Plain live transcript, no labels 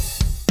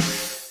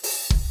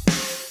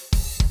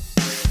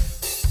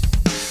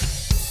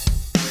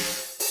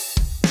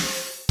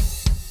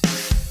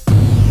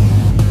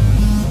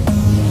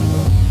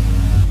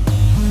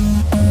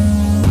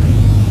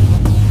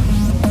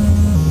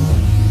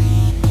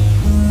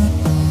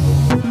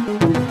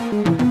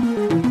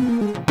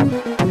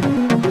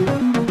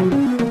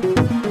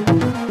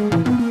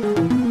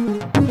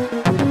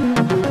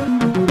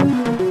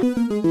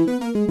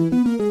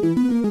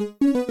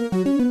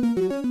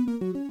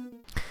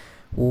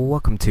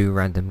Welcome to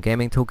Random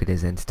Gaming Talk. It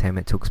is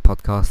Entertainment Talks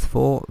podcast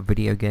for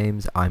video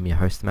games. I'm your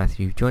host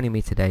Matthew. Joining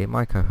me today,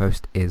 my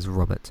co-host is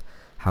Robert.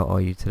 How are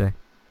you today?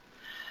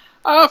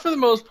 For the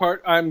most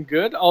part, I'm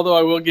good. Although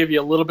I will give you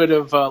a little bit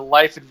of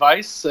life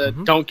advice.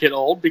 Don't get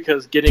old,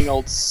 because getting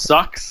old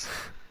sucks.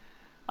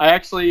 I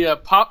actually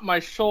popped my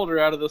shoulder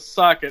out of the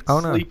socket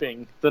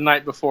sleeping the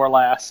night before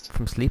last.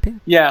 From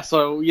sleeping? Yeah,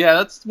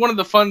 that's one of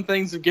the fun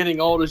things of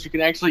getting old, is you can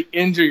actually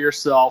injure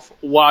yourself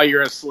while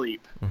you're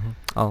asleep. Mm-hmm.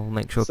 I'll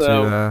make sure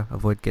to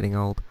avoid getting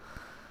old.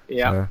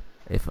 Yeah. So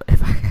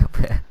if I help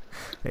it.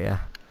 Yeah.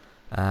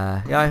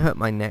 I hurt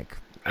my neck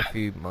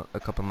a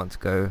couple of months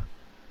ago.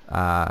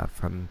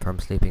 From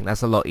sleeping.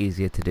 That's a lot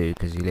easier to do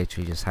because you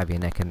literally just have your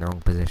neck in the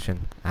wrong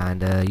position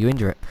and you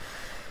injure it.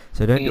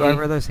 So don't do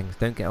either of those things.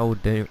 Don't get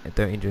old. Don't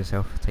injure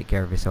yourself. Take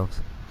care of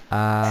yourselves.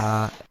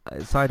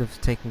 Aside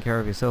of taking care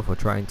of yourself or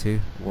trying to,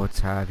 what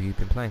have you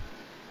been playing?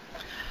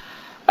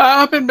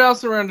 I've been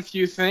bouncing around a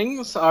few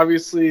things.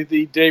 Obviously,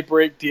 the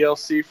Daybreak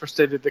DLC for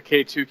State of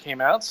Decay 2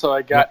 came out, so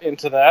I got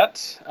into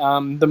that.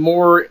 The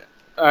more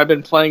I've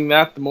been playing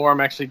that, the more I'm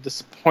actually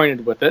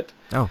disappointed with it.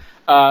 Oh.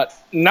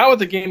 Not with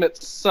the game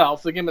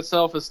itself. The game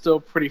itself is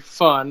still pretty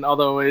fun,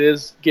 although it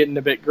is getting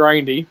a bit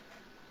grindy.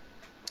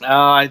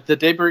 The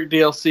Daybreak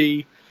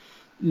DLC,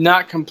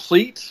 not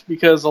complete,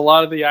 because a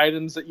lot of the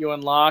items that you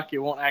unlock, it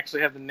won't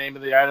actually have the name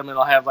of the item.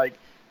 It'll have like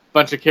a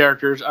bunch of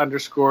characters,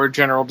 underscore,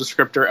 general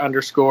descriptor,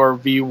 underscore,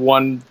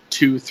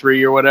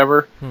 V123 or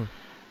whatever.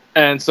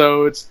 And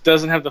so it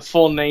doesn't have the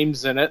full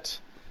names in it.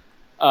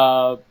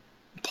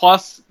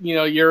 Plus,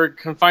 you're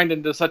confined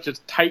into such a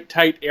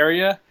tight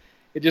area.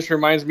 It just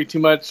reminds me too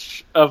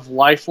much of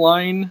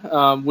Lifeline,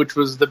 which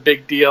was the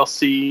big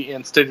DLC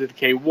in State of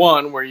Decay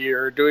 1, where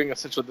you're doing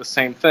essentially the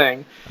same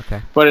thing.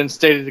 Okay. But in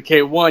State of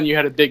Decay 1, you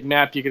had a big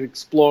map you could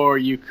explore.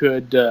 You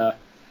could,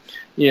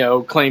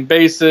 claim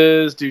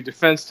bases, do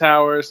defense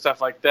towers,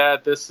 stuff like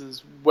that. This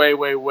is way,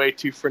 way, way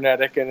too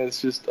frenetic, and it's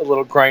just a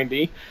little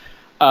grindy.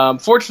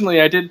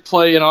 Fortunately, I did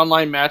play an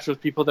online match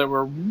with people that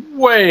were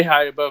way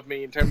high above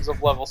me in terms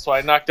of level, so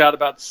I knocked out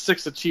about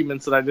 6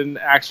 achievements that I didn't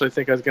actually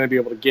think I was going to be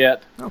able to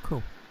get. Oh,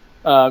 cool.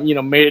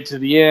 Made it to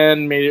the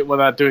end, made it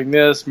without doing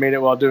this, made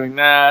it while doing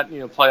that,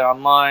 play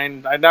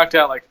online. I knocked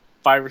out like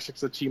 5 or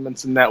 6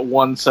 achievements in that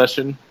one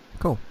session.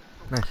 Cool.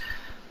 Nice.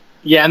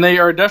 Yeah, and they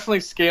are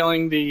definitely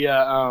scaling the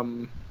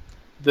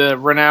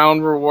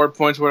renown reward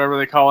points, whatever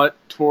they call it,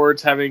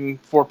 towards having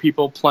 4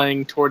 people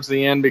playing towards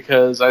the end,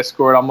 because I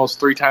scored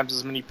almost 3 times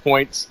as many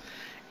points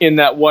in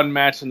that one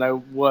match, and I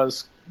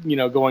was,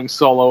 going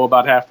solo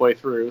about halfway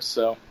through.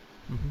 So,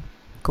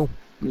 Cool.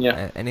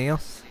 Yeah. Anything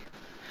else?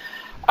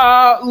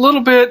 A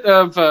little bit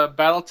of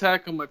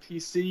BattleTech on my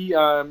PC.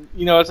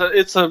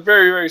 It's a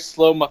very, very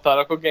slow,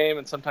 methodical game,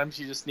 and sometimes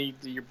you just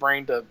need your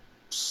brain to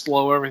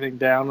slow everything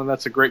down, and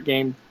that's a great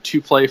game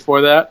to play for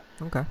that.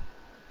 Okay.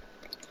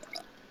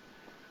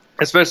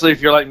 Especially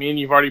if you're like me and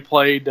you've already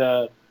played,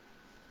 XCOM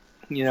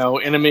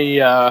Enemy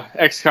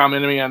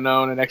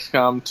Unknown and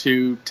XCOM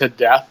 2 to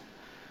death.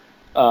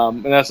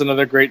 And that's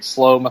another great,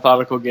 slow,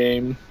 methodical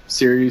game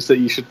series that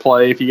you should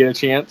play if you get a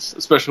chance,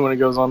 especially when it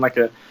goes on like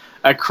a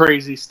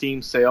crazy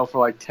Steam sale for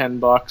like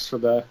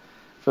 $10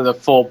 for the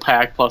full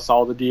pack plus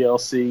all the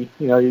DLC.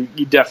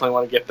 You definitely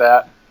want to get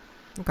that.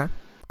 Okay,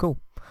 cool.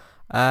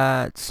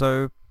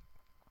 So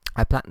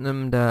I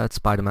platinumed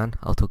Spider-Man.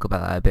 I'll talk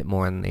about that a bit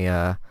more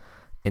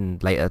in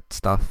later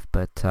stuff,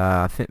 but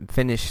I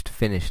finished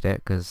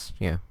it, because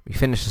you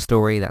finish the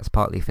story, that's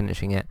partly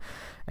finishing it,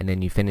 and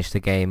then you finish the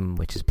game,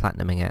 which is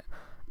platinuming it.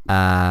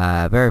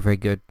 Very, very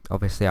good.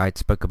 Obviously, I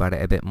spoke about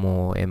it a bit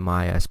more in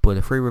my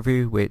spoiler-free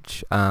review,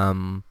 which I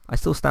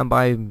still stand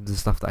by the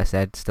stuff that I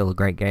said. Still a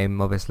great game,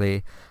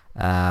 obviously.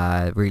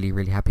 Really,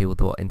 really happy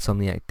with what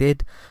Insomniac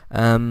did.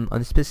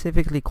 I'm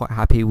specifically quite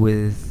happy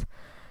with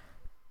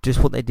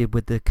just what they did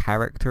with the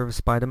character of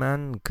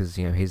Spider-Man, because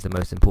he's the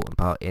most important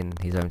part in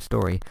his own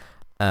story,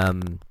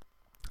 and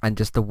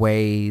just the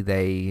way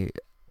they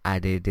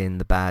added in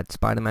the bad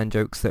Spider-Man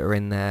jokes that are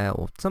in there,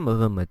 or some of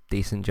them are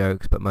decent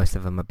jokes, but most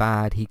of them are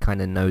bad. He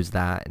kind of knows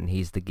that, and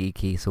he's the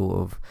geeky sort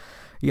of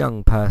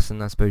young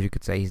person, I suppose you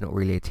could say. He's not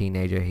really a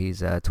teenager.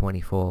 He's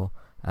 24,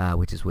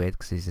 which is weird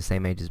because he's the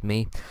same age as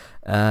me.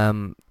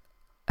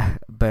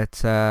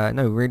 But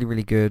no, really,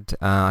 really good.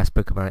 I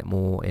spoke about it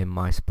more in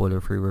my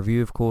spoiler-free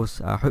review, of course.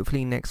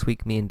 Hopefully next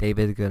week me and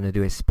David are going to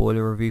do a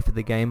spoiler review for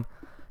the game,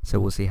 so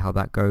we'll see how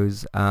that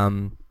goes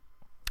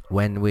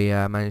when we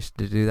manage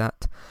to do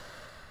that.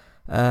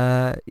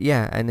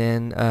 And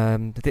then I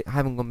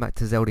haven't gone back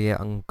to Zelda yet.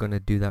 I'm going to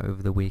do that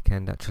over the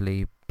weekend,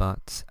 actually,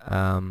 but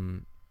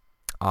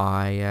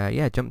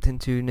I jumped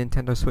into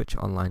Nintendo Switch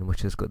Online,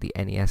 which has got the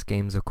NES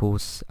games, of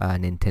course,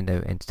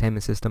 Nintendo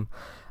Entertainment System.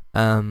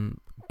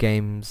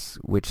 Games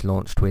which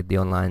launched with the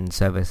online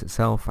service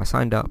itself. I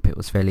signed up. It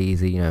was fairly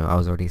easy. I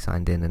was already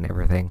signed in and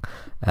everything,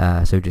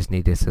 so just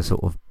needed to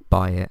sort of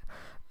buy it.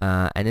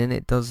 And then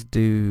it does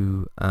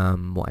do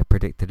what I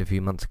predicted a few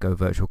months ago,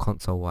 Virtual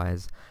Console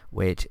wise,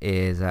 which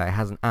is it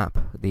has an app,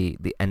 the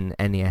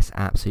NES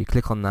app. So you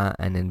click on that,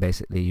 and then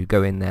basically you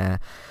go in there.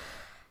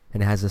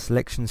 and it has a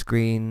selection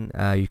screen.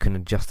 You can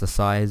adjust the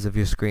size of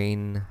your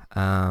screen,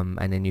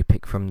 and then you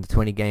pick from the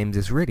 20 games.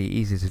 It's really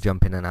easy to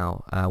jump in and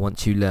out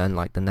once you learn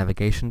like the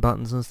navigation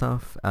buttons and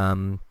stuff.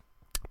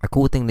 A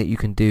cool thing that you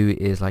can do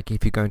is, like,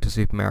 if you go into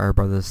Super Mario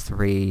Brothers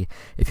 3,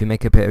 if you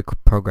make a bit of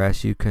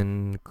progress, you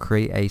can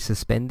create a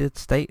suspended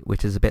state,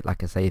 which is a bit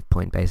like a save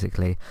point,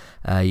 basically.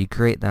 You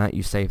create that,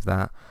 you save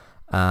that.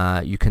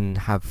 You can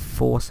have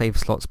 4 save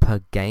slots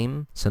per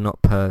game, so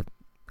not per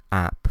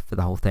app for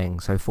the whole thing.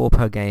 So 4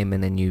 per game,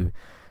 and then you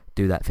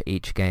do that for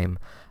each game.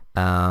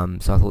 So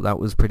I thought that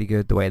was pretty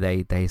good, the way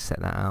they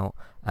set that out.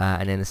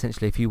 And then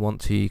essentially, if you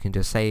want to, you can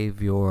just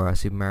save your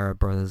Super Mario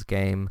Brothers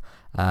game.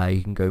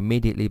 You can go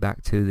immediately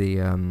back to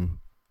the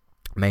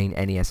main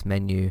NES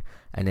menu,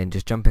 and then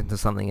just jump into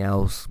something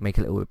else, make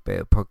a little bit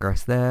of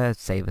progress there,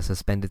 save a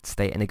suspended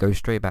state, and it goes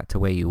straight back to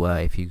where you were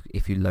if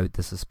you load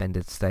the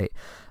suspended state.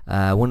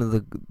 One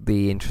of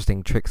the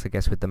interesting tricks, I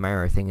guess, with the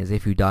Mario thing is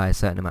if you die a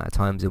certain amount of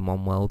times in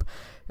one world,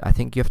 I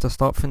think you have to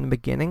start from the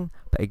beginning.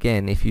 But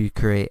again, if you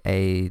create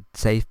a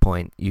save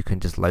point, you can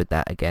just load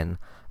that again.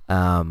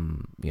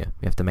 You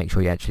have to make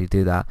sure you actually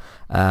do that.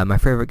 My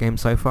favourite game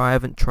so far, I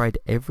haven't tried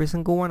every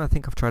single one. I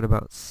think I've tried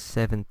about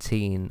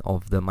 17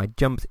 of them. I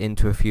jumped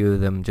into a few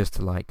of them just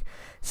to like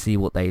see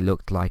what they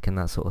looked like and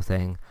that sort of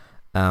thing.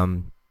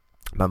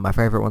 But my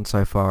favourite one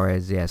so far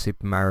is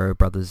Super Mario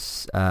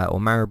Brothers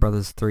or Mario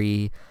Brothers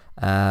 3.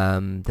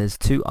 There's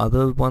 2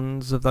 other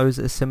ones of those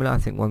that are similar. I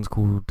think one's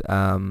called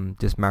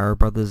just Mario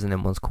Brothers, and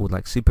then one's called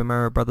like Super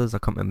Mario Brothers. I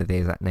can't remember the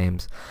exact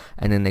names.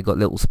 And then they got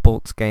little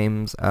sports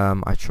games.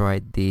 I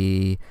tried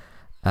the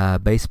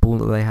baseball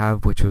that they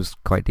have, which was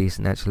quite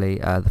decent actually.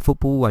 The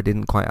football, I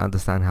didn't quite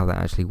understand how that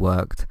actually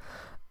worked.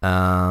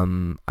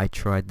 I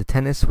tried the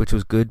tennis, which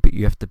was good, but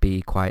you have to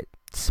be quite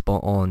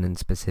spot on and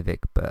specific.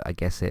 But I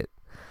guess it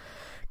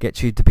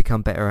gets you to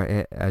become better at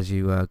it as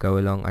you go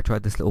along. I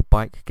tried this little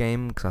bike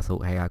game because I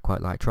thought, hey, I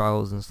quite like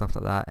trials and stuff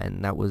like that,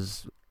 and that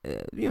was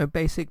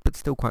basic but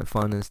still quite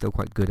fun and still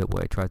quite good at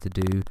what I tried to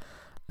do.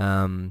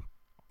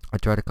 I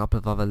tried a couple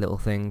of other little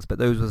things, but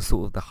those were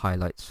sort of the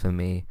highlights for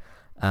me.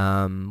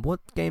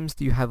 What games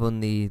do you have on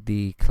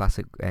the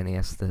classic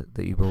NES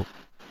that you brought?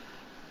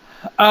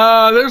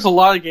 There's a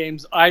lot of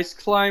games. Ice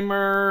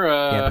Climber.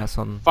 That's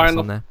on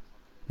there.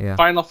 Yeah.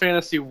 Final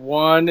Fantasy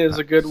 1 is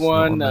a good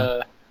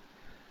one.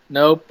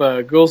 Nope.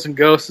 Ghouls and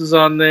Ghosts is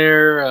on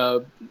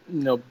there.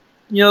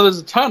 There's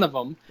a ton of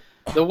them.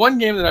 The one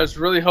game that I was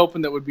really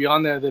hoping that would be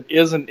on there that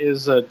isn't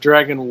is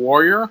Dragon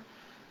Warrior.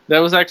 That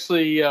was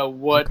actually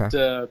what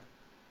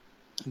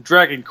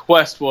Dragon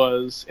Quest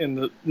was in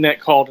the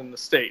net called in the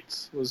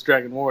States, was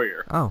Dragon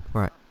Warrior. Oh,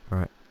 right.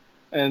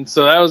 And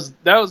so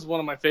that was one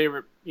of my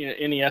favorite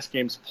NES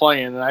games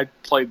playing, and I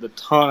played the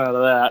ton out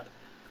of that.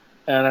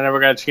 And I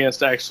never got a chance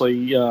to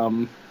actually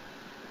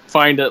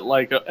find it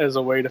as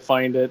a way to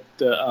find it,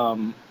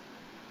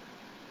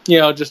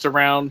 just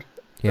around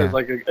as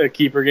like a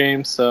keeper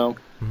game. So,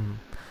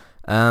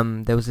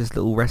 there was this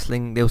little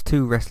wrestling. There was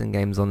 2 wrestling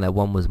games on there.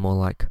 One was more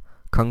like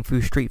Kung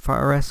Fu Street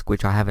Fighter-esque,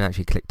 which I haven't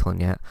actually clicked on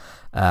yet.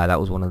 That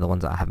was one of the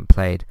ones that I haven't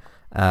played.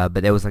 But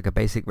there was like a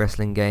basic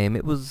wrestling game.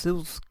 It was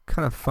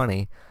kind of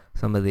funny,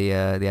 some of the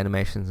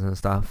animations and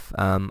stuff.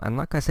 And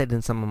like I said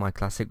in some of my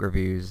classic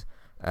reviews.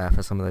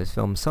 For some of those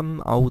films,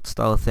 some old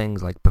style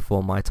things like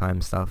before my time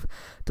stuff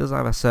does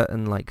have a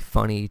certain like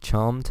funny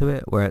charm to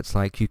it, where it's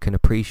like you can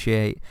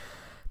appreciate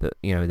that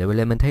there were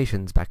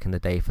limitations back in the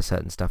day for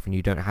certain stuff, and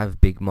you don't have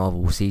big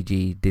Marvel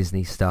CG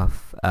Disney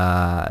stuff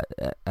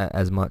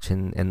as much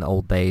in the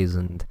old days,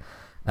 and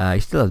you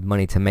still had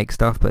money to make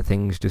stuff, but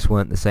things just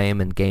weren't the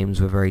same, and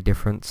games were very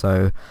different.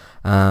 So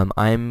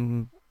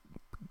I'm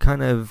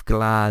kind of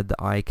glad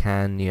that I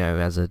can,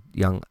 as a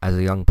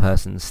young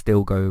person,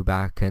 still go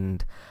back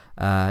and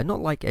not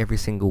like every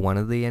single one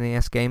of the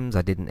NES games.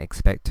 I didn't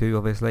expect to,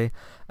 obviously,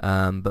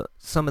 but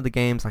some of the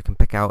games I can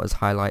pick out as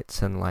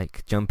highlights and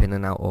like jump in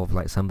and out of,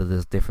 like some of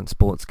the different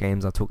sports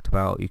games I talked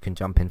about. You can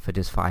jump in for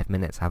just 5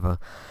 minutes, have a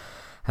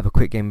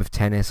quick game of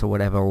tennis or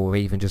whatever, or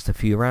even just a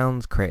few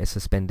rounds, create a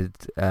suspended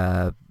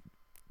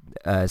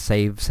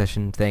save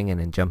session thing, and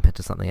then jump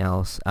into something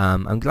else.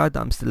 I'm glad that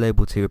I'm still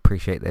able to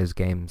appreciate those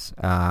games,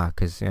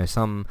 because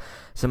some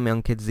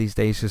young kids these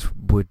days just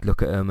would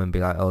look at them and be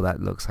like, oh, that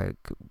looks like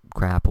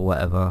crap or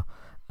whatever.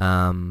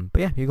 But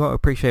yeah, you got to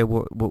appreciate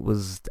what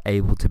was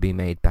able to be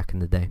made back in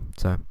the day.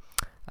 So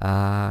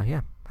how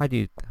do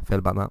you feel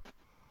about that?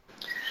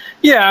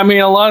 Yeah, I mean,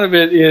 a lot of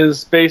it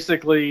is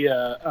basically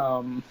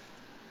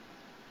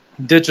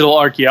digital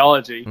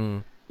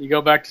archaeology. You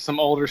go back to some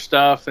older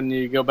stuff, and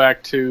you go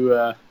back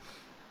to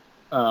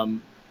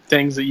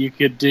things that you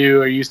could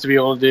do or used to be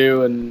able to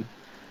do, and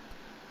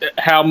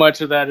how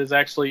much of that is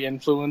actually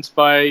influenced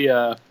by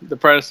the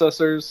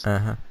predecessors,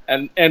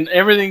 and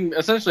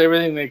essentially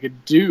everything they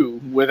could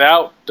do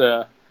without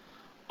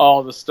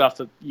all the stuff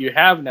that you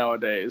have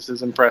nowadays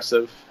is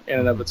impressive in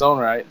and of its own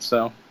right.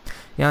 So,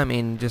 yeah, I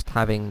mean, just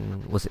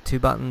having, was it 2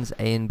 buttons,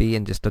 A and B,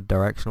 and just a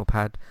directional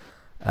pad?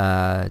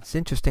 It's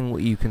interesting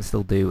what you can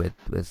still do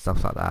with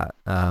stuff like that.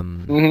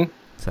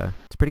 So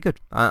it's pretty good.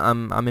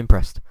 I'm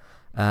impressed.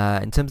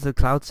 In terms of the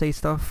cloud save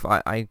stuff,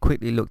 I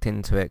quickly looked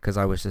into it because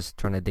I was just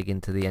trying to dig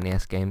into the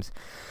NES games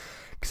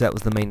because that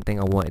was the main thing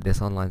I wanted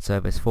this online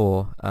service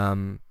for.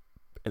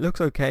 It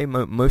looks okay.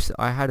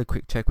 I had a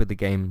quick check with the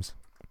games,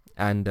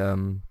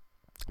 and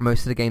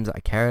most of the games that I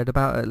cared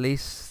about at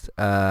least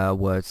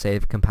were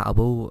save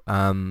compatible.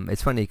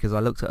 It's funny because I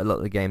looked at a lot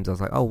of the games, I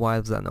was like, oh, why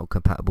is that not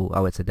compatible?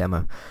 Oh, it's a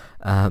demo.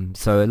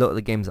 So a lot of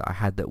the games that I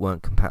had that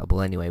weren't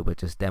compatible anyway were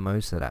just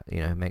demos, so that,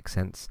 makes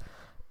sense.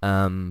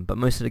 But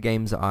most of the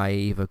games that I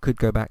either could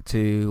go back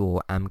to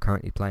or am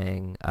currently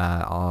playing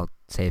are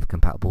save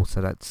compatible,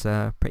 so that's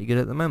pretty good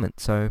at the moment.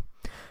 So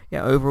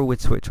yeah, overall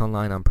with Switch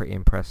Online I'm pretty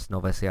impressed, and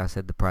obviously I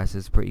said the price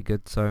is pretty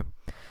good, so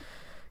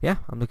yeah,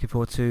 I'm looking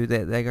forward to.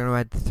 They're going to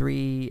add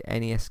 3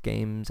 NES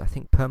games, I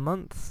think, per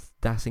month.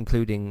 That's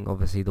including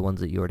obviously the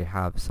ones that you already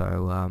have.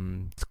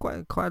 So it's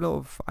quite a lot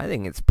of. I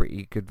think it's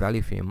pretty good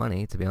value for your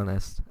money, to be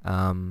honest.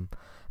 And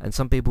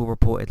some people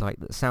reported like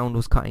that sound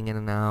was cutting in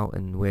and out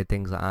and weird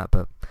things like that,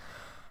 but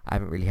I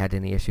haven't really had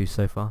any issues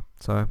so far.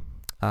 So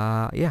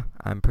yeah,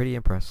 I'm pretty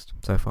impressed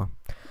so far.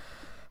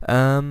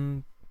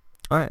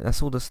 Alright,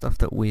 that's all the stuff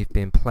that we've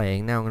been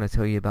playing. Now I'm going to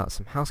tell you about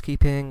some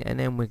housekeeping, and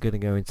then we're going to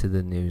go into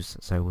the news,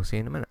 so we'll see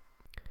you in a minute.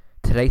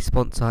 Today's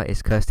sponsor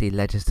is Kirsty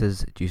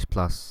Legister's Juice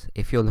Plus.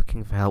 If you're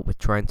looking for help with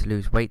trying to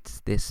lose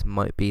weight, this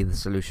might be the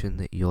solution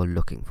that you're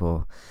looking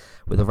for.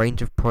 With a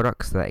range of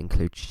products that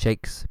include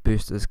shakes,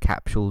 boosters,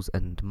 capsules,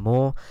 and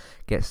more,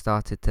 get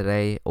started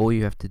today. All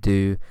you have to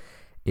do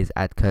is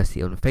add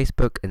Kirsty on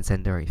Facebook and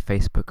send her a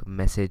Facebook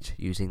message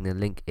using the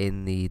link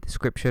in the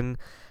description,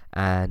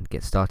 and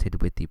get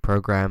started with the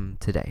program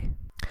today.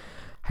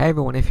 Hey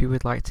everyone, if you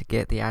would like to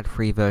get the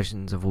ad-free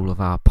versions of all of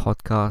our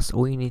podcasts,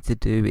 all you need to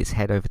do is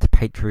head over to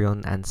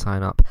Patreon and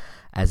sign up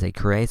as a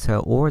creator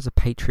or as a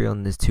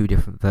Patreon. There's 2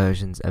 different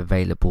versions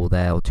available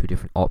there, or 2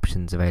 different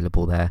options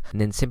available there, and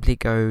then simply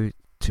go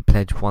to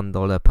pledge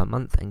 $1 per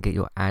month and get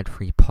your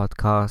ad-free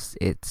podcast.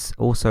 It's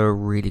also a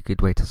really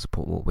good way to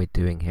support what we're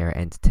doing here at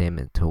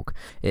Entertainment Talk.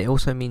 It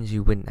also means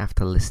you wouldn't have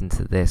to listen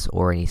to this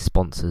or any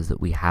sponsors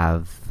that we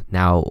have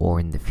now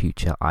or in the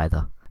future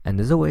either. And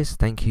as always,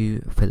 thank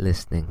you for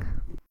listening.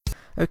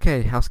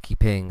 Okay,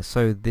 housekeeping.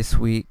 So this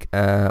week,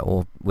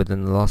 or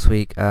within the last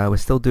week, we're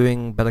still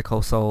doing Better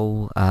Call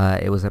Saul.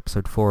 It was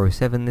episode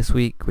 407 this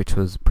week, which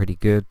was pretty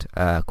good.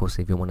 Of course,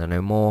 if you want to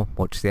know more,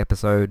 watch the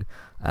episode,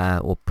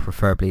 or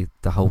preferably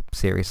the whole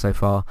series so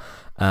far.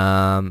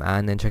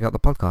 And then check out the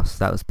podcast.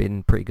 That has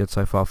been pretty good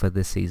so far for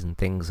this season.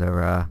 Things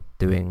are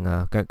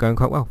going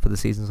quite well for the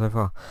season so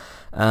far.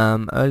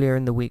 Earlier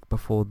in the week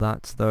before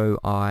that, though,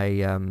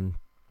 I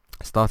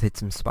started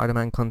some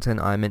Spider-Man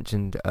content. I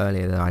mentioned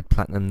earlier that I'd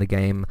platinum the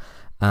game.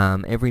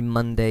 Every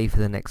Monday for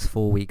the next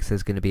 4 weeks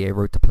there's going to be a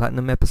Road to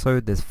Platinum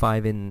episode. There's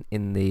 5 in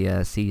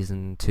the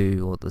season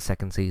 2, or the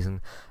second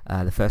season.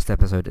 The first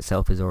episode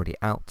itself is already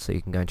out, so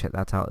you can go and check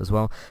that out as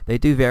well. They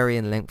do vary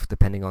in length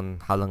depending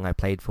on how long I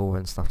played for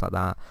and stuff like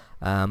that.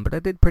 But I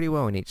did pretty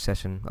well in each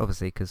session,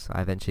 obviously, because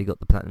I eventually got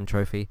the Platinum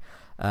Trophy.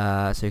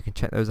 So you can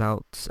check those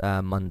out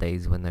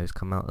Mondays when those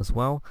come out as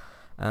well.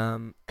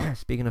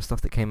 Speaking of stuff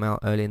that came out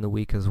early in the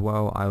week as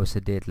well, I also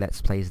did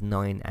Let's Plays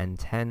 9 and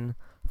 10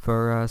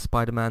 for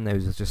Spider-Man.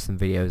 Those are just some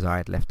videos I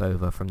had left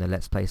over from the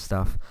Let's Play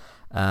stuff.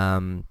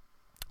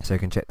 So you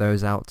can check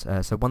those out.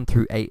 So 1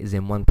 through 8 is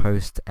in one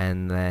post,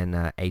 and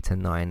then 8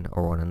 and 9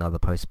 are on another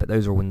post, but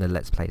those are all in the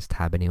Let's Plays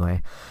tab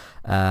anyway.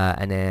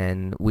 And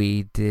then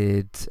we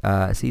did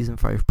a Season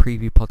 5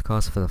 preview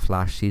podcast for The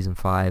Flash Season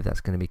 5.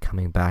 That's going to be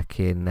coming back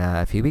in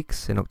a few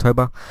weeks, in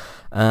October.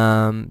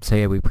 So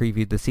yeah, we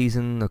previewed the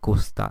season. Of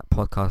course, that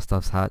podcast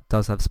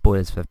does have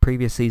spoilers for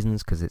previous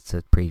seasons, because it's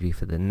a preview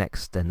for the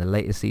next and the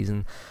latest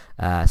season.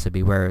 So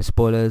beware of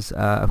spoilers.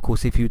 Of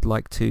course, if you'd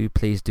like to,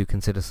 please do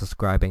consider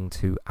subscribing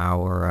to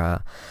our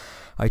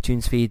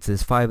iTunes feeds.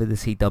 There's 5 of the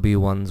CW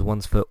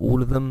one's for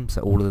all of them,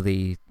 so all of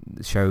the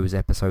show's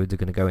episodes are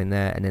going to go in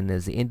there, and then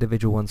there's the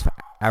individual ones for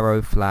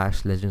Arrow,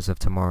 Flash, Legends of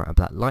Tomorrow, and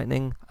Black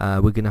Lightning.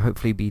 We're going to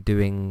hopefully be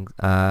doing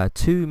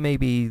 2,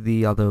 maybe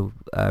the other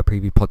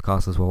preview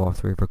podcasts as well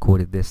after we've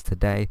recorded this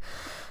today.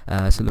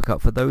 So look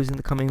out for those in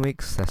the coming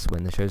weeks. That's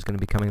when the show's going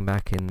to be coming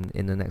back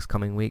in the next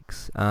coming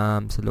weeks.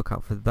 So look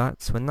out for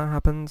that when that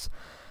happens.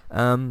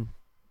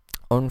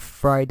 On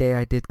Friday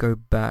I did go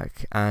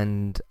back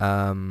and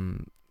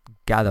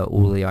gather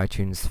all the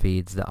iTunes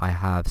feeds that I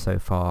have so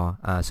far.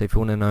 So if you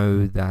want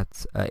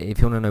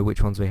to know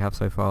which ones we have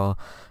so far,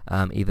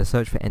 either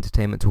search for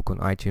Entertainment Talk on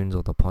iTunes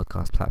or the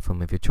podcast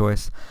platform of your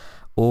choice,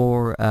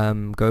 or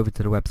go over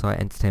to the website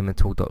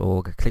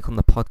entertainmenttalk.org, click on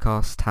the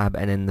podcast tab,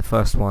 and then the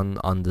first one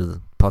under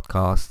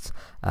podcasts,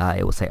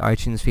 it will say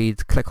iTunes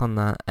feeds. Click on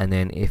that, and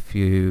then if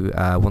you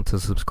want to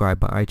subscribe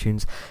by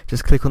iTunes,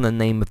 just click on the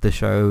name of the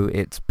show.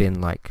 It's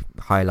been like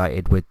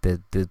highlighted with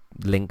the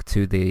link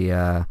to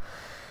the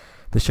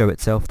show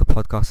itself, the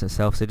podcast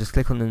itself. So just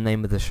click on the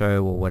name of the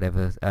show or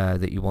whatever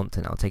that you want,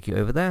 and it'll take you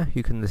over there.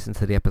 You can listen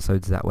to the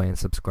episodes that way and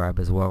subscribe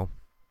as well.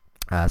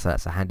 So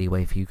that's a handy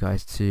way for you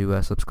guys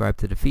to subscribe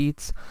to the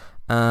feeds.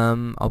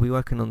 I'll be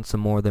working on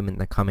some more of them in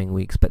the coming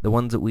weeks, but the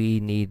ones that we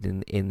need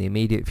in the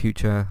immediate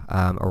future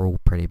are all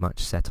pretty much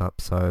set up,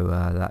 so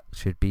that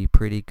should be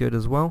pretty good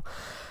as well.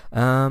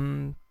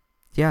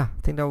 Yeah,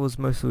 I think that was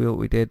mostly what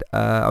we did.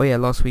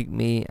 Last week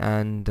me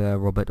and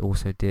Robert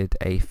also did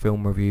a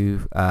film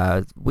review.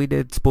 We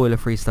did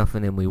spoiler-free stuff,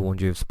 and then we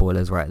warned you of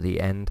spoilers right at the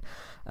end.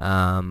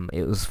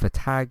 It was for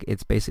Tag.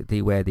 It's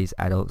basically where these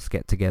adults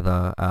get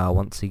together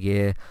once a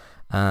year,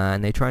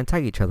 and they try and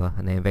tag each other,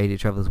 and they invade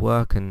each other's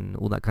work and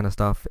all that kind of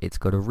stuff. It's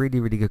got a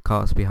really, really good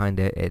cast behind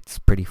it. It's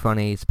pretty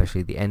funny,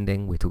 especially the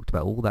ending. We talked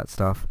about all that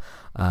stuff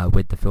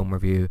with the film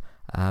review.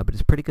 But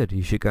it's pretty good.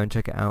 You should go and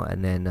check it out,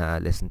 and then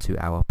listen to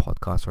our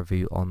podcast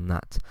review on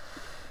that.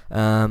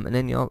 And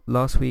then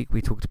last week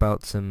we talked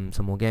about some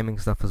more gaming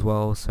stuff as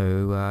well.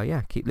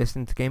 So keep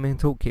listening to Gaming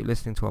Talk, keep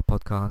listening to our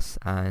podcasts,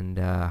 and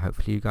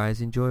hopefully you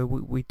guys enjoy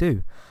what we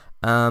do.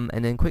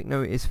 And then quick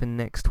notice for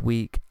next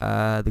week,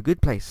 The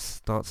Good Place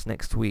starts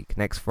next week,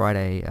 next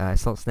Friday. It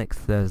starts next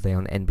Thursday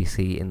on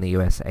NBC in the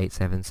US,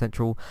 8/7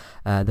 Central.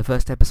 The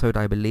first episode,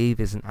 I believe,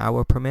 is an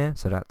hour premiere,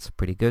 so that's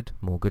pretty good,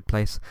 more Good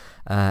Place.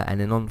 And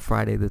then on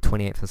Friday the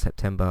 28th of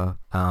September,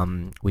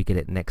 we get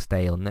it next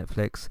day on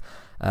Netflix.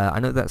 I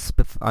know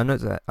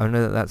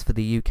that that's for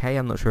the UK.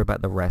 I'm not sure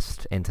about the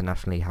rest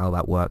internationally, how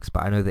that works,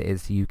 but I know that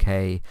it's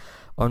UK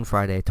on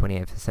Friday,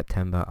 28th of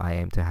September. I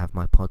aim to have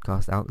my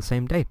podcast out the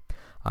same day.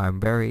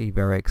 I'm very,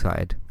 very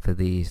excited for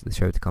the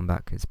show to come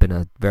back. It's been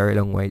a very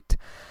long wait,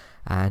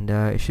 and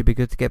it should be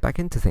good to get back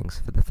into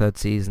things for the third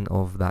season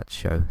of that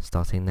show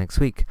starting next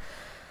week.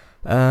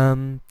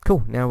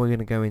 Cool. Now we're going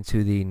to go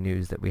into the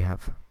news that we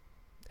have.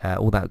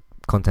 All that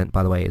content,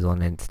 by the way, is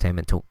on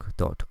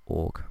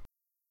entertainmenttalk.org.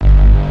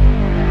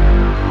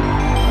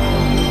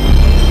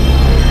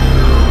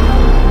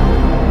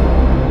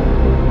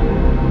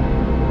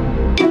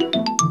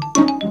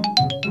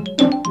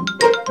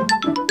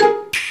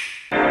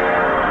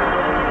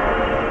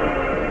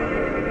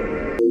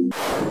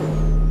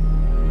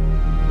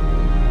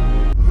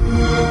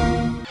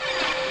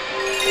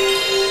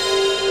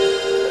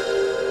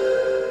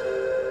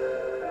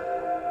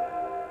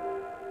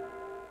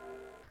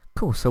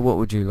 Cool, so what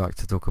would you like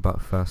to talk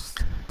about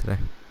first today?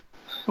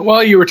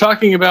 Well, you were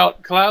talking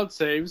about cloud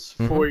saves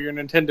for your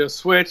Nintendo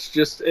Switch.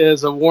 Just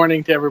as a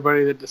warning to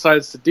everybody that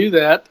decides to do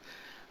that,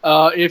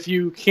 if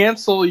you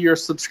cancel your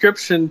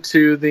subscription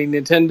to the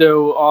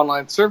Nintendo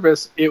online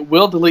service, it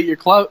will delete your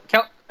cloud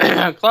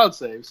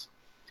saves.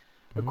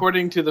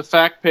 According to the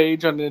fact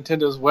page on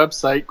Nintendo's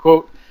website,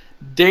 quote,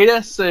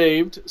 data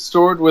saved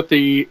stored with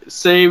the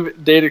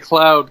Save Data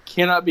Cloud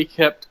cannot be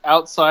kept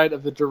outside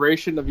of the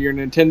duration of your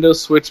Nintendo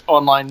Switch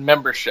Online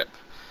membership.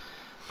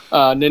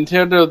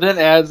 Nintendo then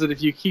adds that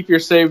if you keep your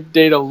saved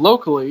data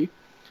locally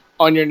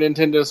on your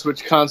Nintendo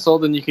Switch console,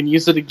 then you can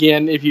use it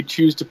again if you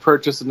choose to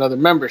purchase another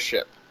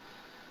membership.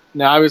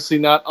 Now, obviously,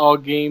 not all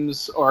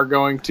games are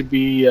going to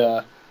be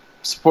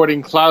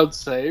supporting cloud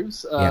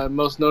saves.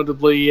 Most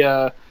notably,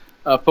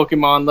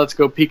 Pokemon Let's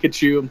Go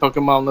Pikachu and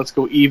Pokemon Let's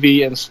Go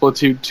Eevee and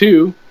Splatoon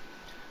 2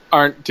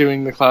 aren't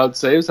doing the cloud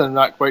saves. I'm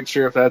not quite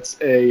sure if that's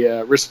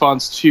a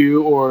response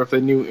to or if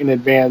they knew in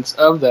advance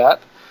of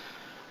that.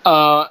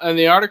 And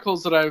the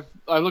articles that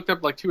I looked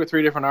up like 2 or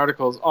 3 different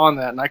articles on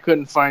that, and I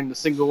couldn't find a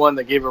single one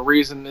that gave a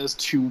reason as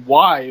to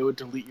why it would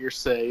delete your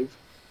save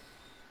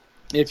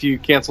if you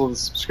cancel the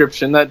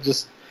subscription.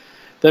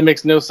 That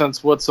makes no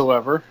sense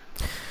whatsoever.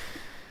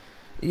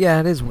 Yeah,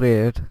 it is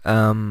weird.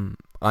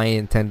 I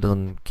intend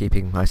on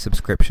keeping my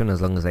subscription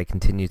as long as they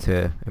continue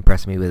to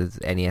impress me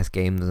with NES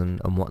games and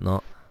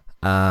whatnot.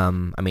 I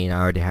mean, I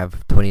already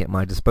have 20 at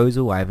my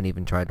disposal. I haven't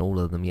even tried all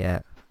of them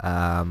yet.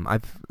 And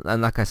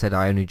like I said,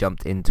 I only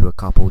jumped into a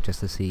couple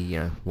just to see,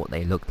 what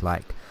they looked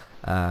like.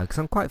 Because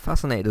I'm quite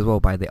fascinated as well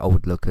by the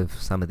old look of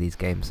some of these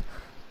games.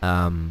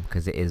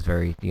 Because it is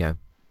very,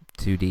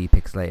 2D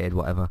pixelated,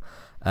 whatever.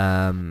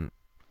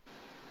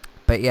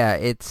 But yeah,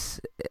 it's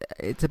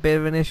a bit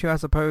of an issue, I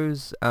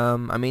suppose.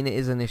 I mean, it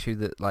is an issue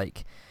that,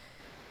 like,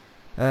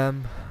 I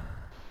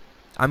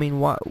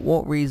mean,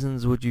 what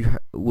reasons would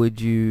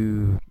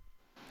you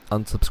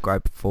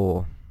unsubscribe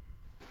for?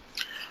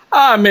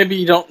 Maybe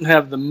you don't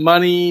have the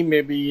money.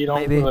 Maybe you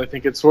don't really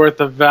think it's worth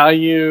the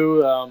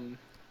value.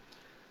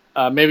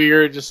 Maybe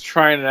you're just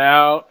trying it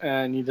out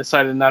and you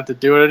decided not to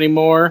do it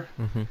anymore.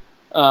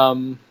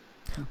 I've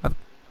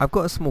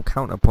got a small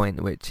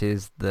counterpoint, which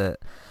is that.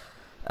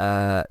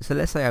 So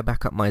let's say I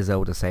back up my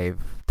Zelda save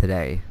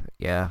today,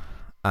 yeah.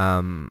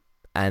 And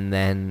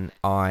then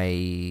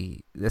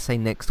let's say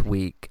next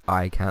week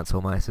I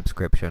cancel my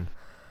subscription.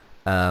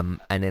 And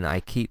then I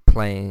keep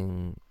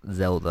playing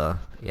Zelda,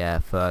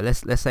 for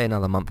let's say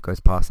another month goes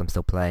past, I'm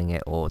still playing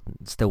it or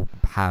still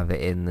have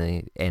it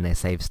in a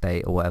save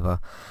state or whatever,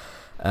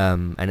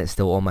 and it's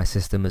still on my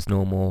system as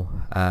normal,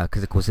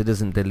 because of course it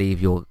doesn't delete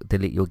your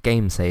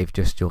game save,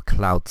 just your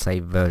cloud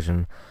save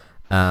version.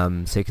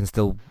 So you can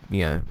still,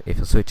 if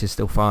your Switch is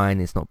still fine,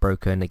 it's not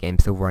broken, the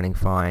game's still running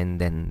fine,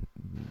 then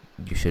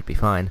you should be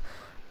fine.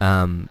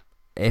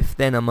 If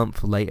then a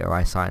month later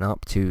I sign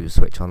up to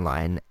Switch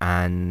Online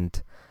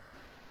and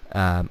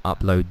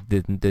upload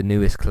the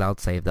newest cloud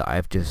save that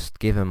I've just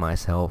given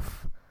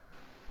myself,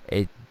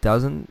 it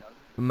doesn't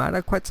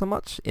matter quite so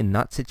much in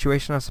that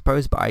situation, I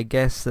suppose. But I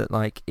guess that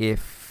like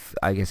if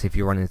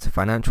you run into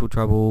financial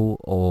trouble,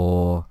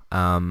 or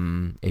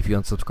if you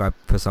unsubscribe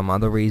for some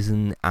other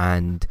reason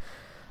and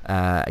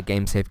a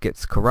game save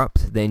gets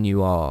corrupt, then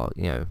you are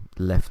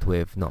left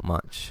with not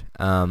much.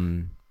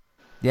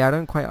 Yeah, I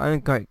don't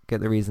quite get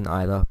the reason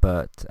either,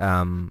 but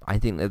I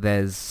think that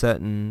there's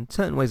certain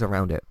ways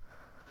around it,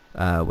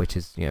 which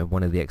is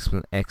one of the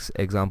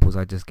examples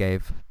I just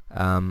gave.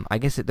 I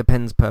guess it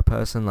depends per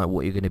person, like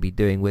what you're going to be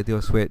doing with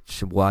your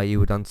Switch, why you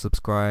would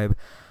unsubscribe,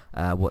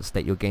 what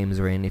state your games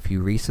are in if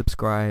you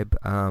resubscribe.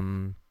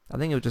 I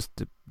think it'll just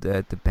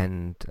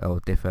depend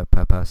or differ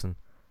per person.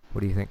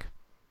 What do you think?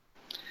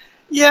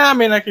 Yeah, I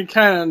mean, I can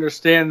kind of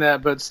understand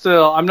that, but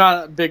still, I'm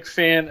not a big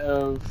fan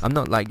of... I'm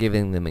not like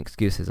giving them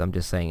excuses, I'm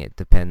just saying it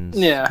depends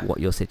what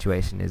your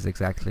situation is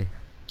exactly.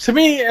 To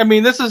me, I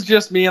mean, this is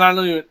just me, and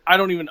I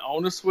don't even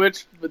own a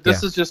Switch, but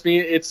this is just me.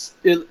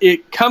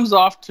 It comes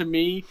off to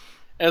me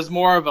as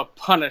more of a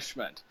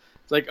punishment.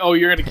 It's like, oh,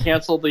 you're going to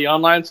cancel the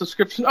online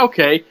subscription?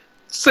 Okay,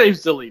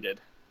 save's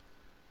deleted.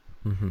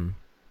 Mm-hmm.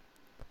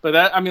 But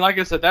that, I mean, like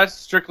I said, that's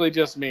strictly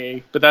just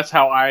me, but that's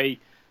how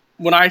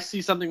when I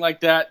see something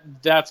like that,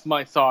 that's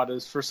my thought,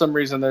 is for some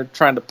reason they're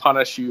trying to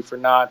punish you for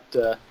not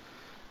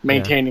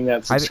maintaining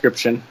that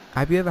subscription.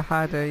 Have you ever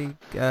had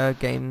a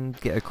game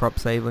get a corrupt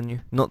save on you?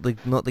 Not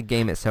the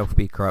game itself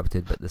be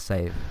corrupted, but the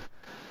save.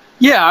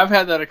 Yeah, I've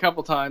had that a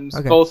couple times,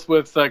 both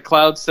with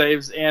cloud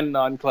saves and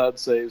non-cloud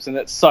saves, and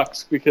it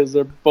sucks because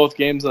they're both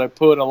games that I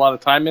put a lot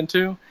of time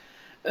into,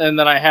 and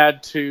then I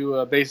had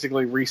to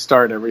basically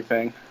restart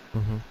everything.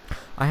 Mm-hmm.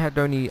 I've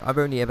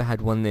only ever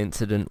had one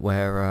incident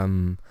where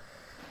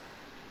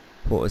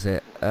what was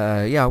it?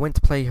 I went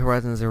to play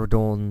Horizon Zero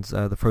Dawn's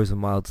the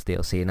Frozen Wilds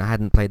DLC, and I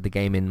hadn't played the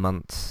game in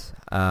months.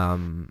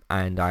 And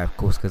I, of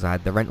course, because I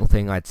had the rental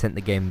thing, I'd sent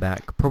the game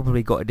back.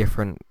 Probably got a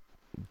different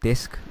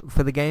disc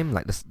for the game,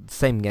 like the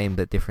same game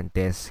but different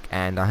disc.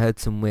 And I heard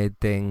some weird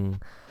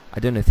thing. I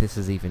don't know if this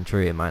is even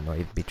true. It might not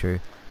even be true.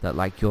 That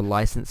like your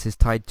license is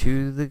tied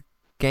to the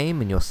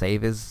game and your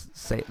save is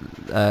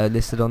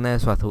listed on there.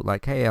 So I thought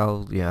like, hey,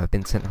 I've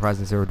been sent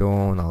Horizon Zero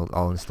Dawn.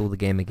 I'll install the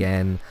game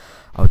again.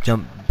 I'll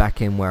jump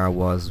back in where I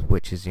was,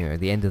 which is,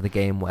 the end of the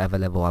game, whatever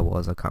level I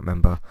was, I can't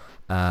remember,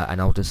 and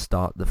I'll just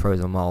start the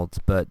Frozen Wilds,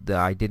 but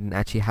I didn't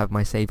actually have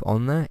my save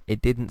on there.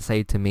 It didn't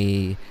say to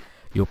me,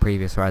 your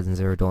previous Horizon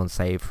Zero Dawn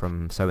save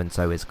from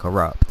so-and-so is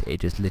corrupt. It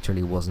just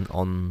literally wasn't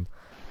on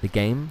the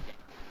game,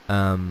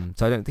 so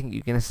I don't think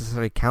you can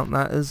necessarily count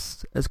that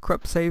as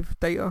corrupt save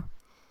data.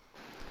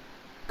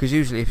 Because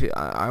usually,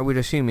 I would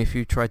assume if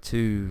you try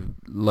to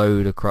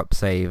load a corrupt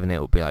save, and it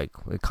will be like,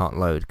 it can't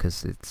load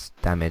because it's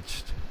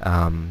damaged.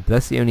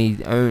 That's literally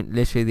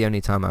the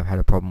only time I've had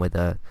a problem with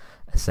a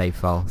save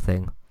file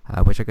thing,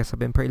 which I guess I've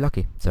been pretty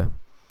lucky. So,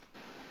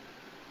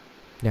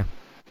 yeah.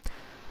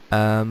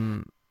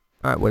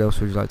 Alright, what else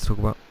would you like to talk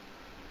about?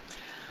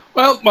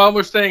 Well, while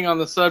we're staying on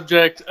the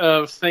subject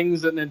of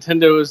things that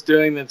Nintendo is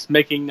doing that's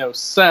making no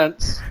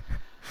sense,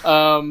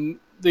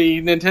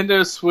 the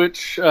Nintendo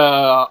Switch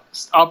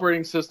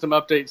operating system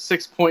update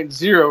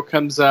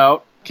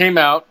 6.0 came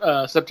out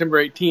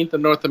September 18th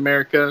in North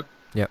America,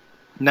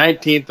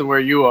 19th in where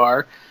you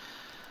are,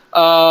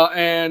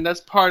 and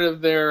that's part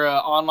of their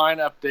online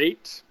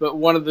update. But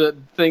one of the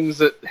things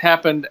that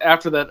happened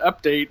after that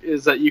update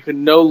is that you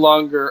can no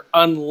longer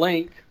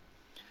unlink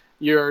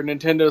your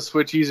Nintendo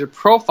Switch user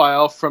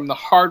profile from the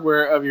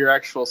hardware of your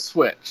actual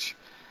Switch.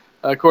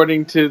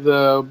 According to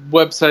the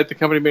website, the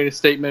company made a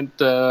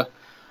statement.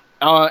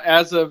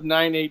 As of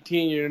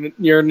 9/18,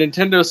 your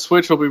Nintendo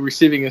Switch will be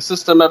receiving a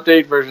system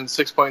update version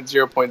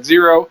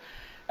 6.0.0.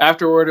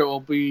 Afterward, it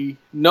will be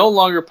no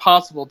longer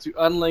possible to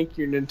unlink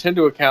your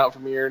Nintendo account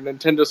from your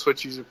Nintendo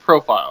Switch user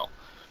profile.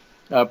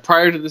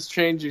 Prior to this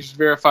change, you should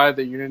verify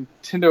that your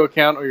Nintendo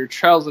account or your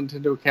child's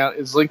Nintendo account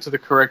is linked to the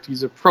correct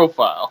user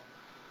profile.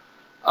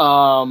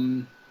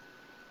 And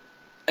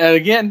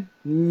again,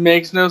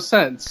 makes no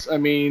sense. I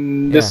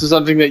mean, this is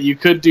something that you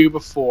could do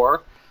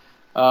before.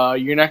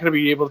 You're not going to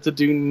be able to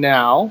do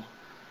now.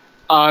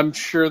 I'm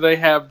sure they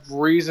have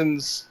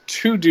reasons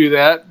to do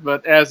that,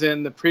 but as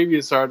in the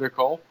previous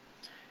article,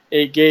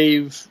 it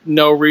gave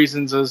no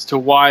reasons as to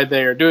why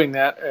they are doing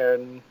that,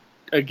 and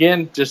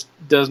again, just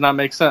does not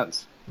make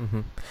sense.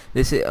 Mm-hmm.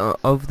 This is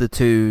of the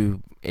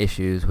two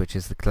issues, which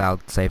is the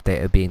cloud save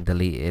data being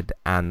deleted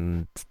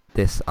and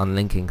this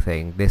unlinking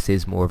thing. This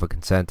is more of a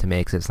concern to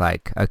me because it's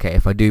like, okay,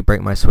 if I do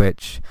break my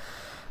Switch,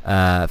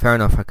 fair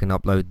enough, I can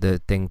upload the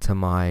thing to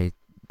my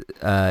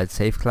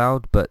save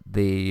cloud, but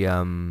the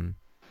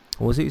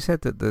what was it you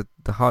said that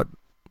the hard?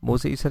 What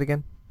was it you said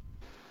again?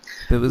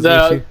 That was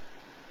the issue?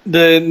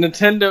 The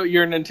Nintendo,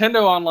 your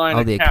Nintendo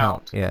Online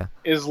account yeah,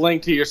 is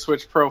linked to your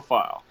Switch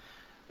profile.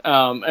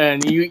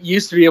 And you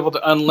used to be able to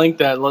unlink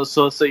that.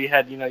 So let's say you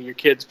had, your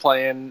kids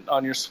playing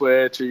on your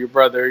Switch, or your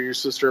brother, or your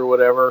sister, or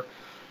whatever.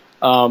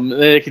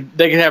 They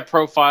could have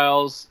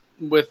profiles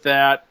with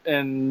that,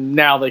 and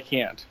now they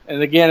can't.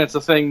 And again, it's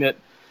a thing that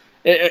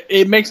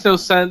it makes no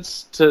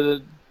sense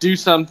to do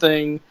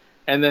something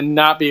and then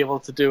not be able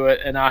to do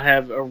it and not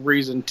have a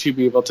reason to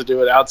be able to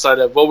do it outside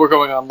of, well, we're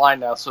going online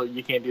now, so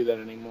you can't do that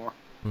anymore.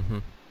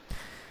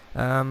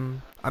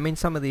 I mean,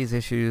 some of these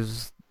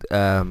issues,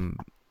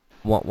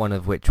 one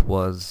of which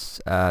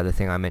was the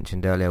thing I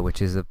mentioned earlier,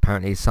 which is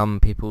apparently some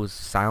people's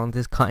sound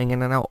is cutting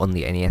in and out on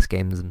the NES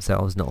games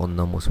themselves, not on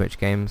normal Switch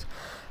games.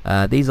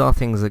 These are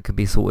things that could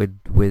be sorted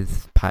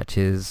with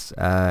patches.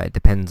 It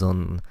depends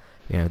on,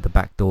 the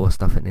backdoor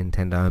stuff at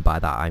Nintendo, and by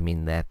that I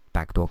mean their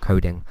backdoor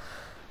coding.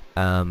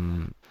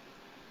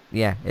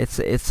 Yeah,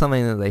 it's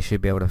something that they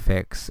should be able to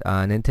fix.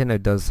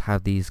 Nintendo does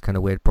have these kind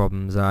of weird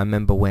problems. I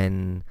remember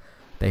when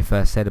they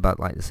first said about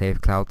like the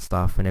Save Cloud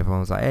stuff, and everyone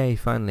was like, hey,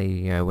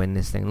 finally, when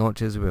this thing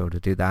launches, we're able to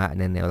do that. And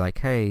then they were like,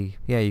 hey,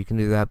 yeah, you can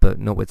do that, but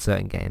not with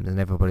certain games. And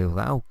everybody was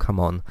like, oh, come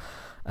on.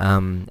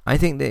 I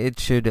think that it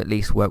should at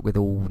least work with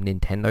all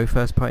Nintendo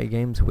first-party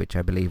games, which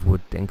I believe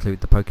would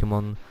include the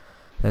Pokemon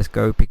Let's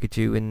Go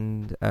Pikachu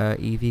and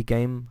Eevee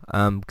game.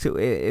 So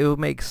it would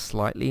make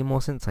slightly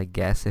more sense, I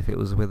guess, if it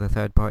was with a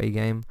third-party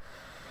game.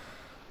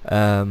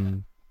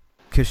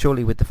 Because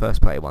surely with the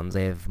first-party ones,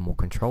 they have more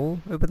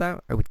control over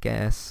that, I would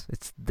guess.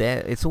 It's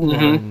all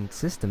their own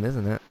system,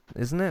 isn't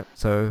it?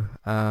 So,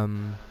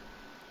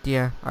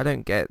 yeah, I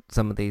don't get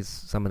some of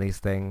these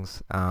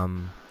things.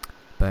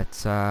 But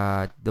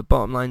the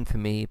bottom line for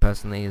me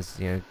personally is,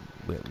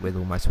 with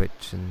all my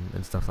Switch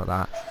and stuff like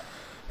that,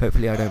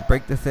 hopefully I don't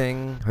break the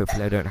thing,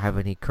 hopefully I don't have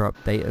any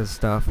corrupt data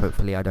stuff,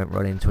 hopefully I don't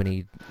run into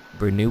any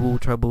renewal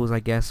troubles, I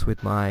guess,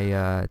 with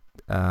my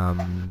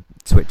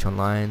Switch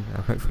Online,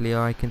 and hopefully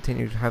I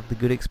continue to have the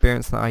good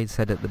experience that I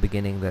said at the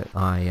beginning that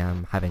I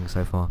am having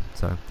so far.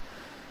 So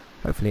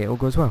hopefully it all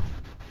goes well.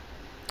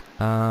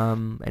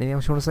 Anything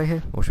else you want to say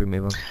here, or should we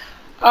move on?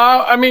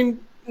 I mean,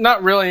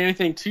 not really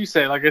anything to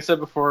say. Like I said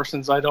before,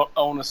 since I don't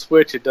own a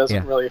Switch, it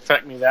doesn't really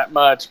affect me that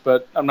much,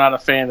 but I'm not a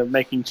fan of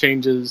making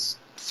changes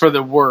for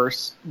the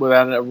worse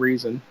without a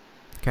reason.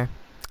 Okay.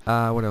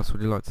 What else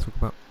would you like to talk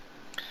about?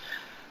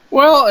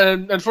 Well,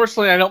 and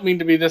unfortunately, I don't mean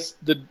this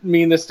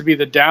to be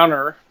the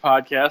downer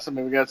podcast. I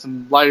mean, we got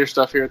some lighter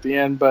stuff here at the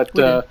end, but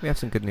we have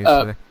some good news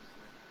today.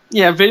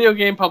 Yeah, video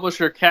game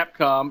publisher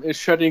Capcom is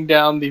shutting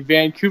down the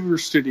Vancouver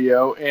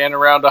studio, and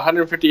around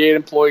 158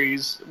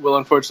 employees will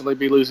unfortunately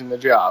be losing their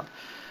job.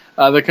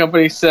 The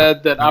company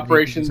said that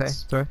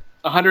operations... Sorry?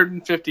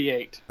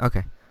 158.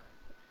 Okay.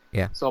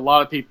 Yeah. So a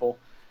lot of people.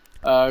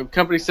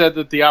 Company said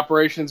that the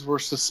operations were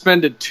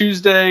suspended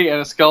Tuesday,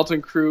 and a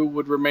skeleton crew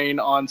would remain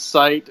on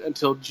site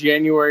until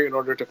January in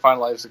order to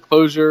finalize the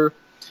closure.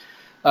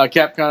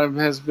 Capcom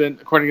has been,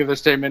 according to their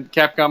statement,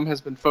 Capcom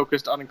has been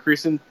focused on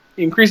increasing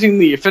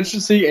the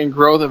efficiency and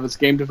growth of its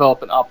game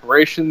development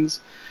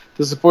operations.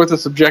 To support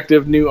this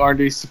objective, new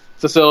R&D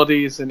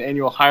facilities and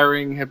annual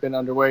hiring have been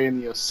underway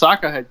in the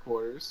Osaka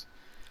headquarters.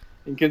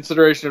 In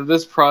consideration of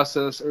this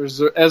process,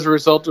 as a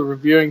result of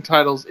reviewing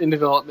titles in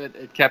development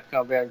at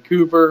Capcom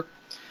Vancouver,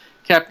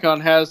 Capcom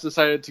has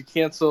decided to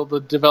cancel the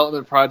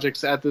development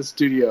projects at the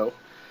studio.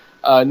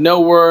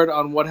 No word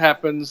on what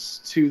happens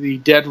to the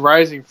Dead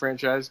Rising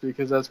franchise,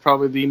 because that's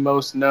probably the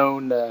most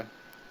known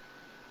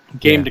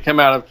game to come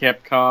out of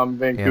Capcom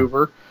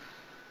Vancouver.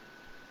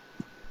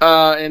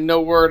 And no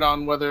word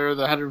on whether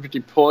the 150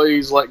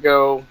 employees let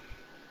go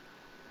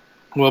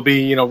will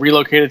be,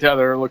 relocated to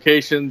other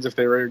locations, if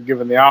they were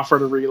given the offer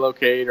to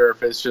relocate, or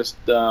if it's just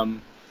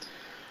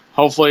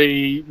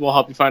hopefully we'll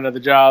help you find other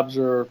jobs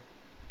or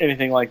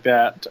anything like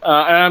that.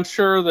 And I'm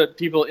sure that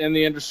people in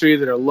the industry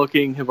that are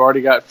looking have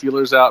already got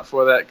feelers out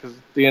for that, because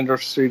the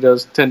industry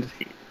does tend to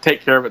take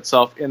care of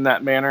itself in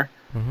that manner.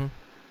 Mm-hmm.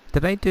 Do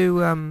they do,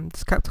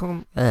 does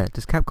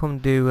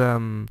Capcom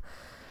do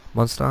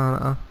Monster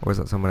Hunter, or is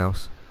that someone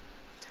else?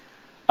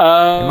 It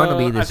might not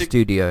be the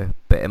studio,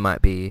 but it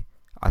might be...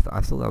 I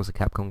thought that was a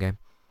Capcom game,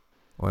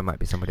 or it might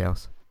be somebody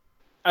else.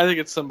 I think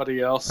it's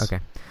somebody else. Okay.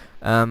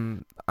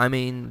 I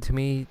mean, to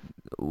me,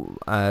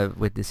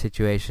 with this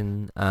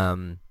situation,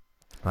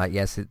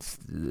 yes, it's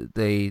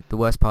the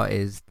worst part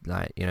is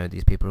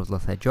these people have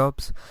lost their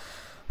jobs.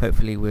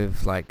 Hopefully,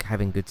 with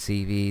having good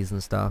CVs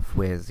and stuff,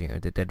 with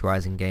the Dead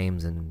Rising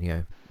games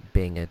and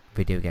being a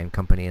video game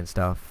company and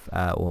stuff,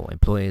 or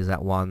employees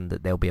at one,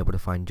 that they'll be able to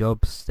find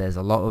jobs. There's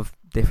a lot of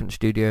different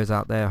studios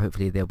out there.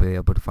 Hopefully, they'll be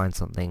able to find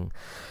something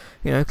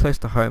close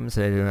to home, so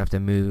they don't have to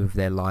move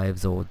their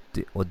lives or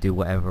do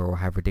whatever, or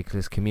have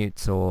ridiculous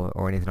commutes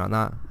or anything like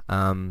that.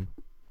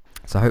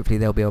 So hopefully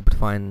they'll be able to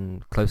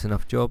find close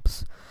enough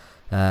jobs,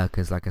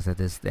 because like I said,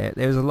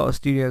 there's a lot of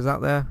studios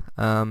out there.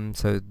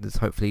 So there's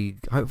hopefully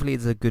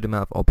there's a good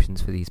amount of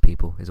options for these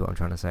people, is what I'm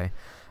trying to say.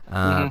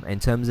 In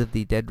terms of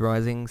the Dead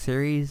Rising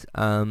series,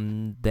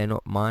 they're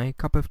not my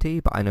cup of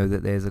tea, but I know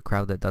that there's a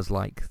crowd that does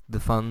like the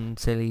fun,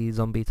 silly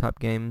zombie type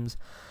games.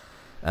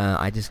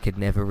 I just could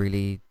never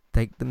really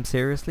take them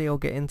seriously or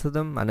get into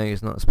them. I know you're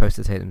not supposed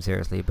to take them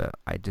seriously, but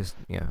I just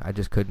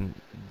couldn't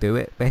do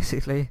it,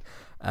 basically.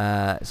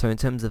 So in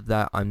terms of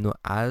that, I'm not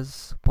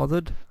as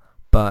bothered,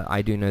 but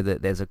I do know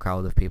that there's a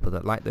crowd of people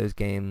that like those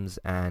games,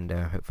 and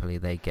hopefully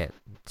they get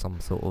some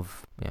sort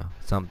of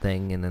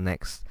something in the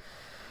next.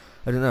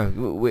 I don't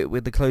know.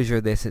 With the closure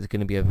of this, it's going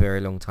to be a very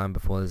long time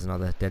before there's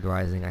another Dead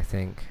Rising, I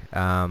think.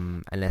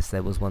 Unless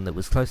there was one that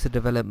was close to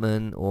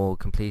development or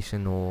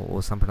completion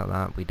or something like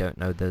that. We don't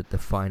know the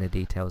finer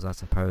details, I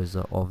suppose,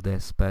 of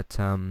this. But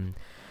the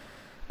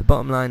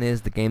bottom line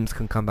is the games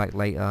can come back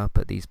later,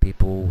 but these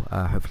people,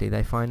 hopefully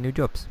they find new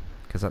jobs,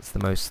 because that's the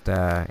most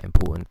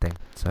important thing.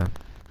 So,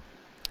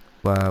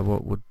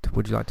 what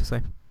would you like to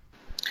say?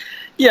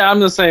 Yeah,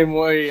 I'm the same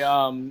way.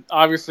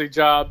 Obviously,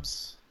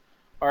 jobs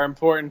are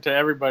important to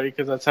everybody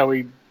because that's how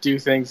we do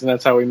things and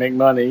that's how we make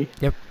money.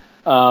 Yep.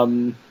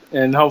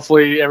 And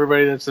hopefully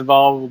everybody that's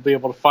involved will be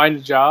able to find a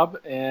job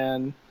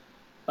and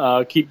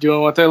keep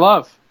doing what they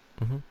love.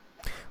 Mm-hmm.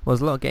 Well,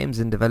 there's a lot of games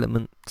in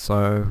development,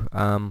 so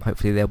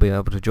hopefully they'll be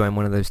able to join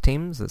one of those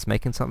teams that's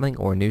making something,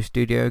 or a new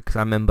studio, because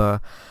I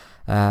remember,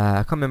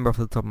 I can't remember off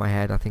the top of my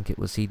head, I think it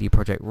was CD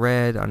Projekt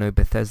Red, I know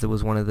Bethesda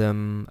was one of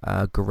them,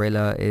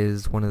 Guerrilla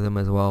is one of them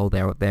as well.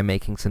 They're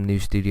making some new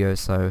studios,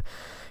 so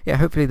yeah,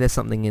 hopefully there's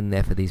something in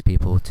there for these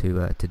people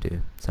to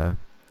do. So,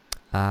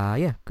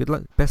 yeah, good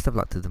luck, best of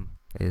luck to them,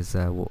 is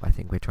what I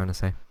think we're trying to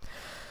say.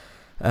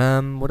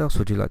 What else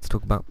would you like to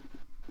talk about?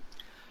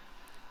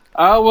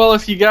 Well,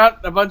 if you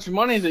got a bunch of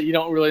money that you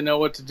don't really know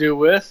what to do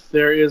with,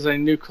 there is a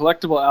new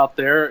collectible out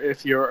there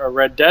if you're a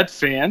Red Dead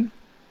fan.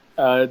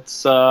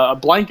 It's a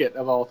blanket,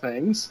 of all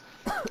things.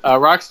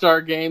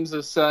 Rockstar Games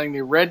is selling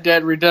the Red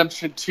Dead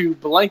Redemption 2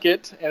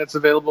 blanket, and it's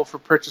available for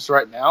purchase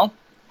right now.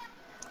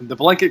 The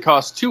blanket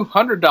costs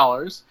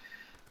 $200.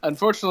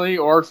 Unfortunately,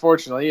 or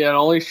fortunately, it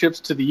only ships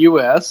to the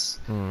U.S.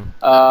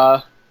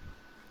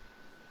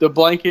 The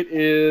blanket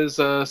is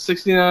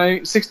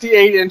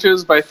 68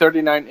 inches by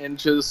 39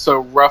 inches, so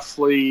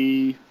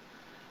roughly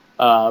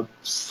 5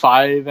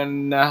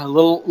 and a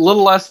little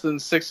less than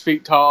 6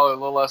 feet tall, a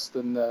little less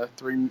than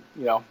 3,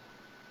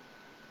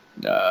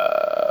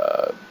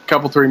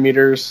 couple 3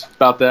 meters,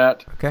 about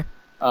that. Okay.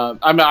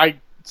 I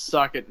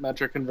suck at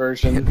metric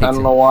conversion. Yeah, I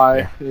don't know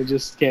why. Yeah. I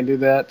just can't do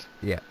that.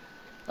 Yeah.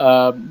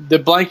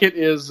 The blanket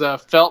is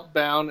felt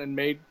bound and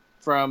made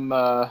from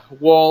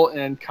wool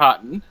and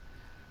cotton.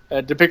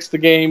 It depicts the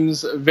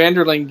game's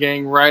Vanderling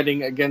gang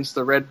riding against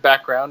the red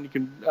background. You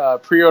can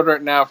pre-order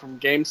it now from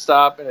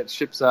GameStop, and it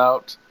ships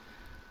out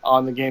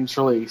on the game's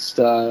release.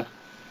 Kind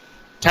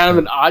of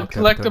an odd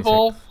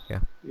collectible. 26. Yeah.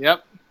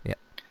 Yep.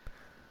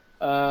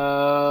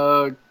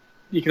 Yeah.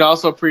 You can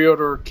also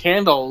pre-order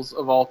candles,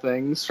 of all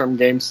things, from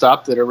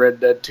GameStop that are Red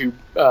Dead 2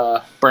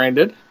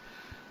 branded.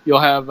 You'll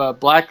have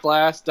black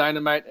glass,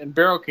 dynamite, and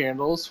barrel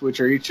candles, which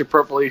are each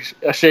appropriately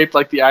shaped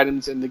like the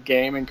items in the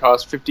game and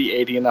cost $50,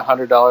 $80, and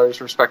 $100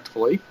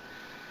 respectively.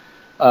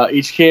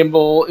 Each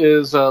candle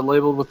is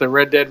labeled with the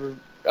Red Dead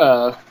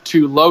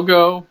 2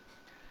 logo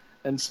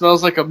and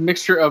smells like a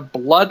mixture of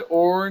blood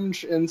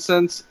orange,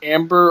 incense,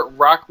 amber,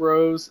 rock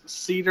rose,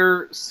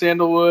 cedar,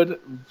 sandalwood,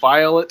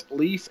 violet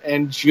leaf,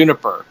 and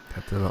juniper.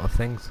 That's a lot of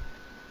things.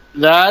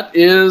 That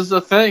is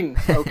a thing.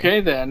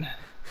 Okay, then.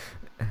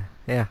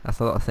 Yeah, that's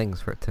a lot of things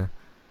for it to...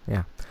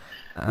 Yeah.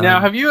 Now,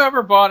 have you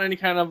ever bought any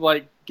kind of,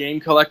 game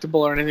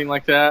collectible or anything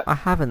like that? I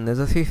haven't. There's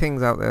a few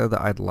things out there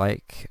that I'd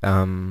like.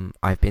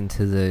 I've been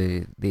to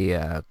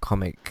the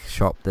comic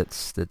shop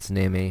that's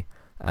near me,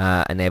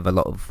 and they have a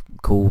lot of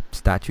cool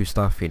statue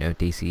stuff,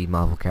 DC,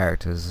 Marvel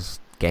characters,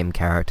 game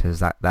characters,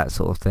 that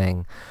sort of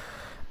thing.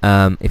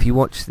 If you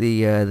watch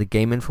the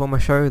Game Informer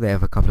show, they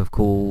have a couple of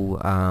cool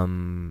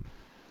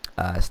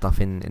stuff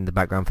in the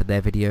background for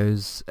their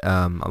videos.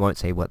 I won't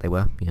say what they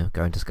were,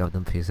 go and discover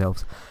them for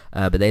yourselves.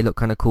 But they look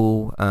kind of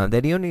cool.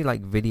 They're the only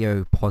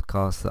video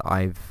podcasts that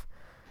I've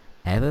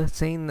ever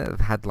seen that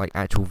have had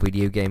actual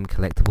video game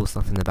collectible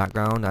stuff in the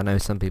background. I know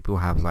some people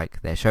have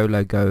their show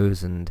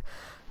logos, and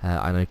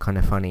I know Kind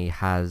of Funny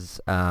has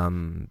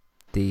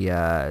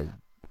the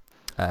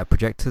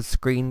projector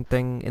screen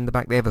thing in the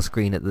back. They have a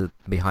screen at the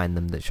behind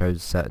them that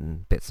shows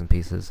certain bits and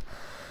pieces.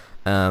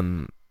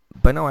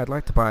 But no, I'd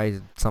like to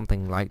buy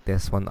something like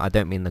this one. I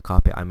don't mean the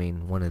carpet, I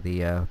mean one of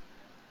the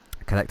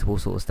collectible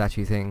sort of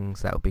statue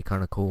things. That would be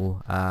kind of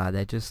cool.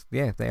 They're just,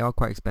 they are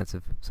quite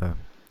expensive, so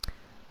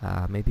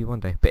maybe one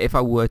day. But if I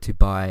were to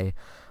buy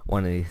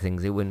one of these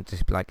things, it wouldn't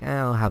just be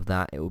I'll have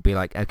that. It would be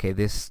okay,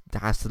 this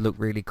has to look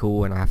really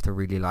cool, and I have to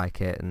really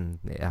like it, and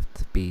it have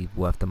to be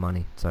worth the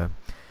money. So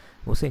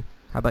we'll see.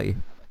 How about you?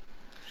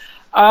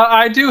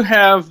 I do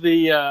have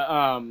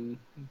the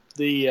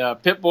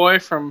Pip-Boy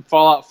from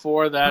Fallout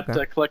 4, that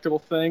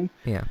collectible thing.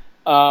 Yeah.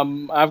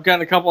 I've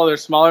gotten a couple other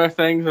smaller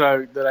things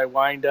that I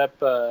wind up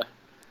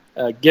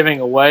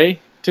giving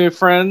away to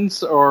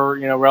friends or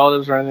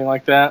relatives or anything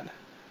like that.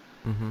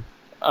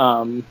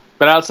 Mm-hmm.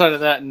 But outside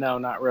of that, no,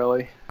 not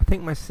really. I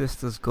think my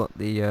sister's got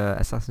the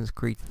Assassin's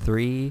Creed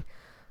 3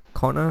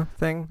 Connor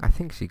thing. I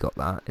think she got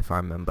that, if I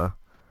remember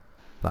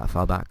that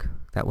far back.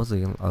 That was a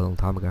long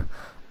time ago.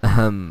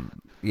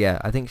 Yeah,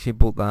 I think she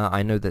bought that.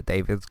 I know that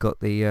David's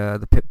got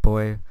the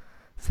Pip-Boy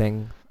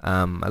thing.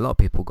 A lot of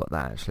people got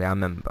that, actually. I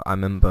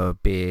remember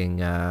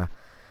being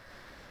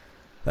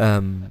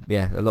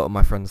Yeah, a lot of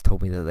my friends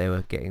told me that they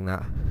were getting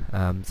that.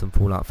 Some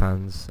Fallout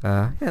fans.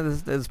 Yeah,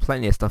 there's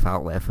plenty of stuff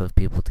out there for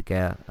people to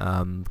get.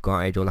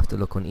 Granted, you'll have to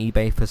look on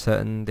eBay for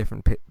certain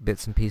different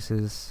bits and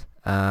pieces.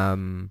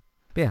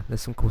 Yeah,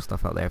 there's some cool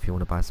stuff out there if you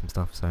want to buy some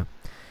stuff. So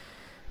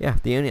yeah,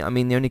 the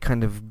only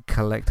kind of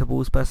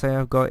collectibles per se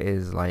I've got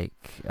is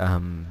like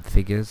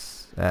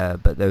figures.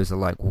 But those are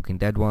like Walking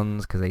Dead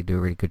ones because they do a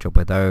really good job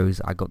with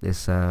those. I got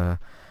this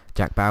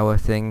Jack Bauer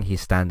thing.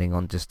 He's standing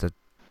on just a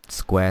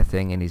square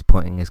thing and he's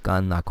pointing his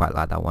gun. I quite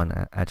like that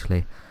one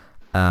actually.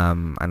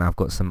 And I've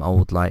got some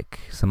old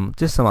some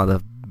other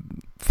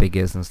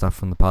figures and stuff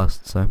from the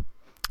past. So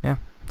yeah,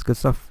 it's good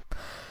stuff.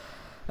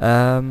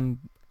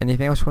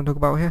 Anything else you want to talk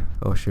about here,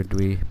 or should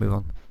we move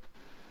on?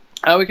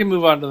 We can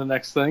move on to the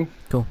next thing.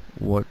 Cool.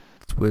 What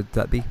would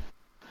that be?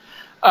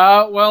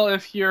 Well,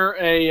 if you're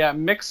a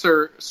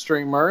Mixer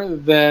streamer,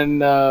 then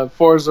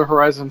Forza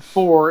Horizon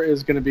 4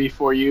 is going to be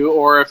for you.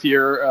 Or if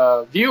you're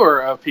a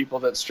viewer of people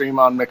that stream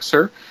on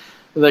Mixer,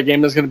 the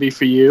game is going to be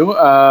for you.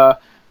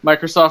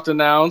 Microsoft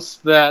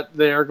announced that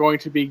they are going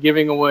to be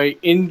giving away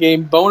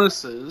in-game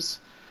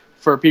bonuses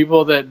for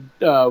people that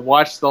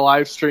watch the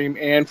live stream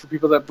and for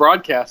people that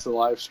broadcast the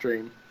live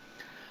stream.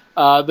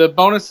 The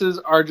bonuses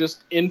are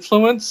just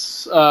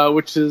influence,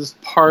 which is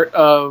part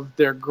of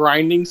their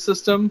grinding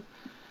system.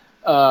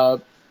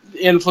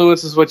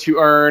 Influence is what you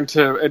earn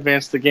to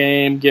advance the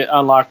game, get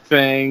unlock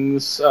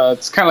things.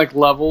 It's kind of like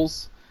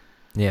levels.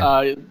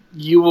 Yeah.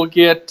 You will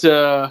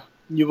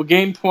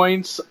gain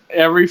points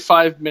every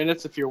 5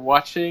 minutes if you're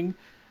watching,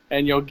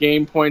 and you'll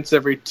gain points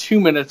every 2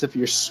 minutes if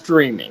you're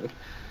streaming.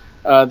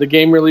 The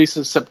game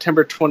releases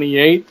September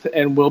 28th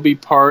and will be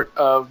part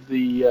of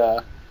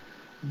the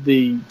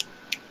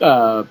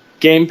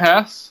Game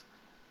Pass,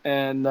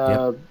 and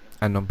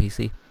and on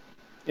PC.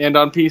 And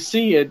on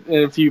PC,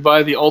 if you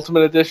buy the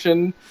Ultimate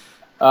Edition,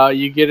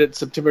 you get it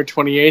September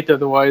 28th.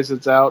 Otherwise,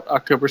 it's out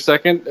October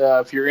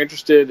 2nd. If you're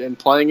interested in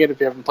playing it, if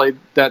you haven't played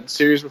that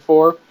series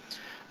before,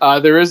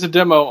 there is a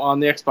demo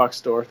on the Xbox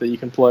Store that you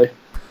can play.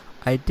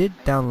 I did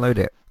download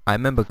it. I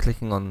remember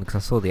clicking on because I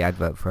saw the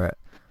advert for it.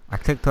 I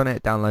clicked on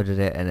it, downloaded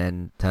it, and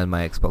then turned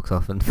my Xbox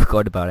off and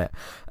forgot about it.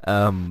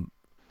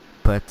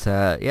 But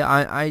yeah,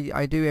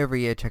 I do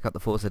every year check out the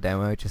Forza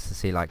demo just to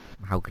see like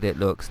how good it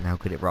looks and how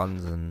good it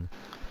runs, and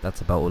that's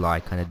about all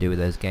I kind of do with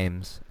those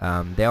games.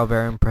 They are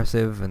very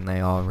impressive and they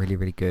are really,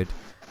 really good.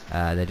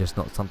 They're just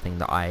not something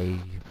that I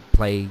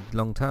play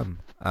long term.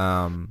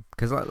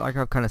 Because like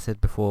I've kind of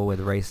said before with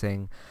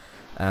racing,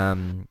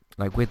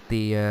 like with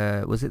the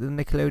was it the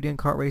Nickelodeon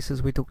kart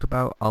races we talked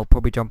about? I'll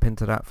probably jump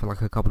into that for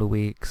like a couple of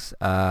weeks.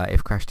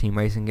 If Crash Team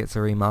Racing gets a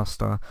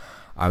remaster,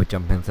 I would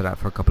jump into that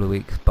for a couple of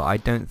weeks. But I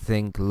don't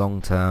think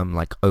long term,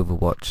 like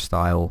Overwatch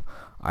style,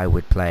 I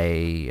would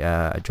play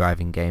a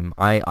driving game.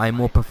 I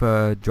more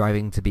prefer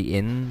driving to be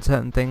in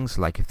certain things,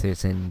 like if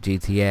it's in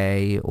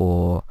GTA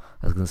or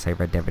I was going to say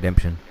Red Dead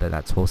Redemption, but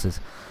that's horses.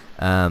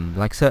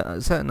 Like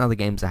certain other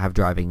games that have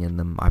driving in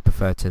them, I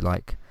prefer to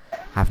like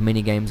have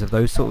mini games of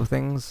those sort of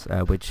things,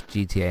 which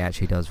GTA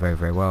actually does very,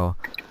 very well.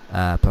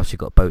 Plus you've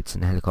got boats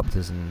and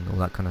helicopters and all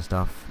that kind of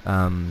stuff.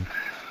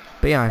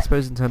 But yeah, I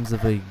suppose in terms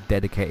of a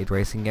dedicated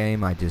racing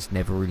game, I just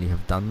never really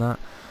have done that.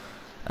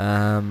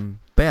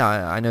 But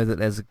yeah, I know that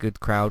there's a good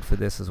crowd for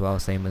this as well,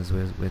 same as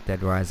with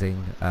Dead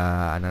Rising,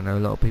 and I know a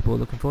lot of people are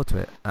looking forward to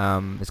it.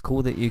 It's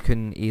cool that you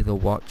can either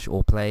watch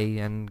or play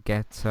and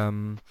get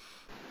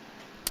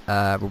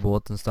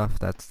rewards and stuff.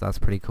 That's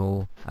pretty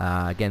cool.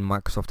 Again,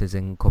 Microsoft is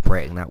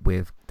incorporating that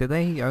with. Do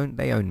they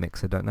own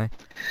Mixer, don't they?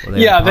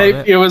 Yeah,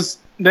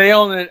 they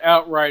own it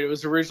outright. It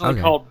was originally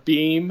called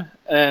Beam,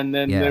 and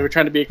then they were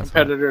trying to be a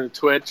competitor to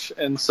Twitch,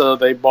 and so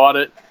they bought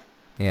it.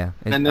 Yeah,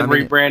 and then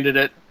rebranded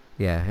it.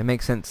 Yeah, it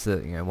makes sense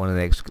that one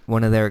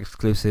of their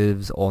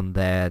exclusives on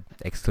their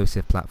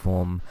exclusive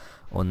platform,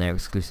 on their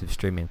exclusive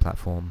streaming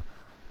platform,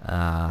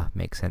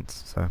 makes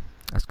sense. So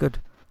that's good.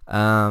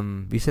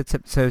 You said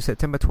so.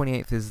 September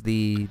 28th is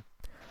the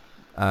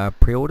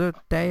pre-order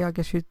day, I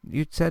guess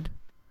you'd said.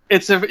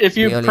 It's if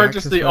you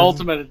purchase the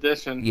Ultimate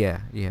Edition.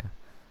 Yeah.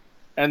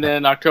 And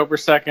then October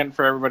 2nd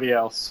for everybody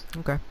else.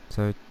 Okay,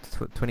 so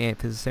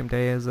 28th is the same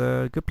day as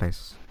a Good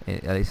Place,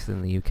 at least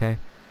in the UK.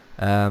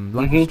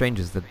 Life is Strange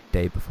is the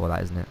day before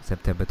that, isn't it?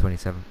 September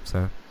 27th.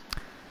 So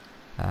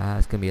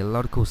it's gonna be a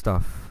lot of cool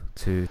stuff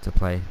to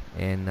play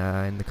in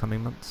the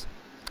coming months.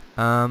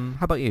 How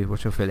about you?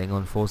 What's your feeling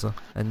on Forza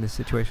in this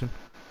situation?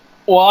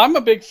 Well, I'm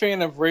a big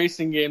fan of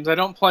racing games. I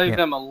don't play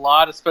them a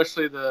lot,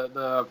 especially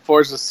the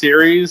Forza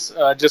series,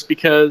 just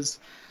because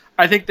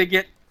I think they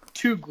get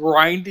too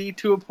grindy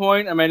to a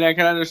point. I mean, I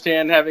can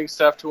understand having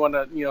stuff to want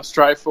to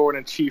strive for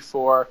and achieve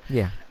for,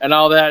 and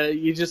all that.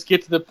 You just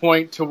get to the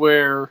point to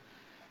where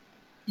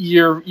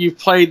you've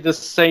played the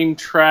same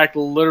track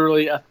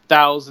literally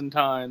 1,000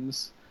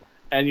 times,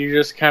 and you're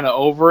just kind of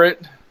over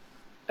it,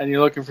 and you're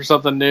looking for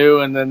something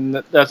new. And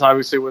then that's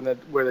obviously where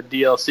the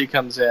DLC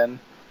comes in.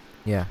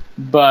 Yeah.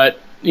 But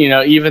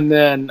even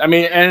then, I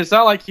mean, and it's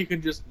not like you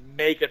can just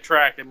make a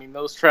track. I mean,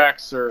 those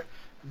tracks are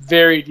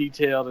very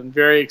detailed and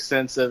very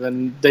extensive,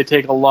 and they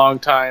take a long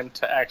time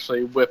to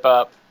actually whip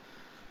up.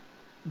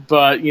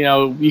 but you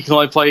can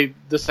only play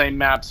the same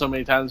map so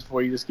many times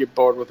before you just get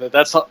bored with it.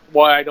 That's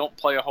why I don't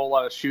play a whole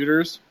lot of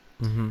shooters,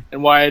 and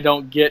why I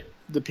don't get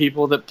the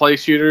people that play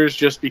shooters,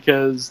 just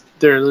because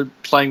they're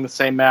playing the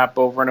same map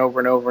over and over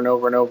and over and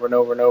over and over and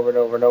over and over and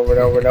over and over and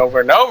over and over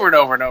and over and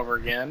over and over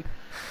again.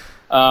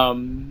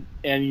 And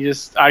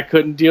I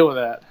couldn't deal with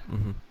that.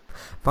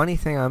 Funny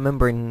thing, I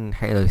remember in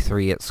Halo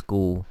 3 at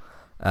school,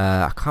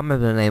 I can't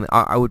remember the name.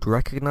 I would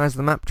recognize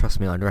the map. Trust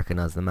me, I'd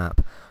recognize the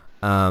map.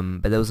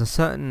 But there was a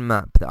certain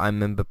map that I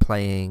remember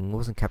playing. It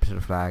wasn't Capture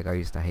the Flag. I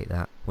used to hate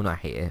that. Well, not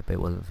hate it, but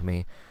it wasn't for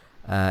me.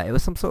 It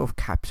was some sort of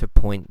capture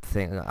point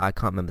thing. I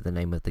can't remember the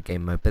name of the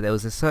game mode, but there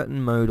was a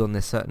certain mode on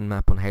this certain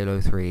map on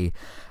Halo 3,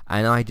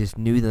 and I just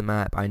knew the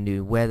map. I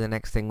knew where the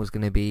next thing was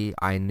going to be.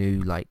 I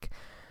knew,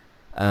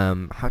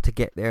 how to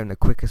get there in the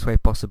quickest way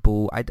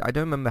possible. I don't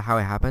remember how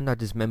it happened. I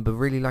just remember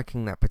really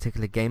liking that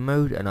particular game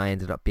mode, and I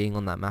ended up being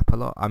on that map a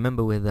lot. I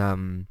remember with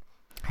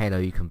Halo,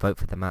 you can vote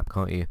for the map,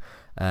 can't you?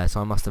 So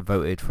I must have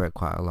voted for it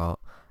quite a lot.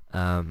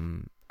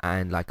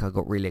 And I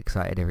got really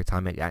excited every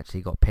time it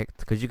actually got picked,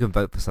 because you can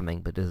vote for something,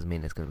 but it doesn't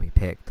mean it's going to be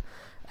picked.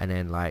 And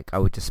then I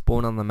would just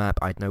spawn on the map.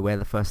 I'd know where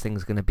the first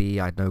thing's going to be.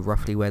 I'd know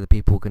roughly where the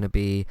people were going to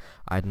be.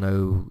 I'd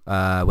know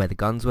where the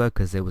guns were,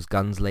 because there was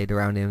guns laid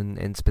around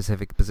in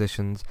specific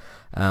positions.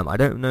 I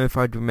don't know if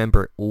I'd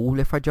remember it all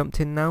if I jumped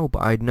in now,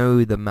 but I'd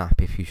know the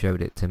map if you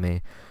showed it to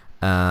me.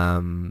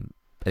 At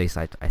least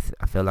I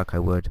feel like I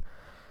would.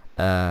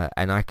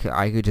 And I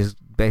could just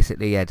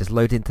basically just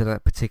load into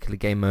that particular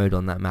game mode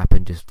on that map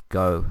and just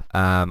go.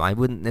 I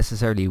wouldn't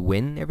necessarily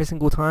win every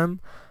single time,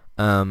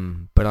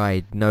 but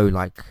I know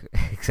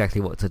exactly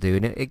what to do,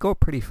 and it got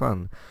pretty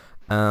fun.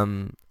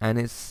 And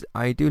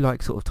I do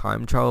like sort of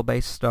time trial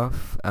based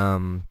stuff.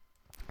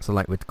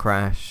 So with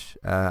Crash,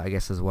 I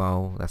guess as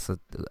well. That's a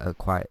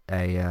quite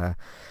a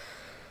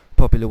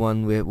popular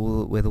one with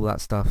all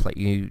that stuff.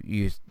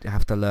 You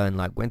have to learn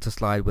when to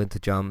slide, when to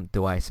jump.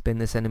 Do I spin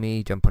this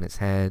enemy, jump on its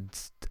head,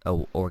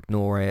 or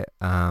ignore it?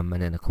 And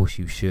then of course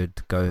you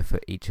should go for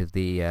each of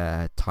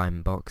the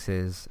time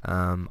boxes.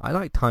 I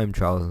like time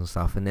trials and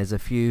stuff, and there's a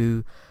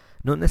few,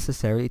 not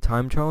necessarily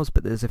time trials,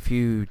 but there's a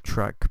few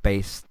track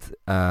based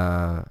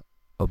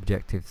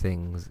objective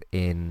things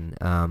in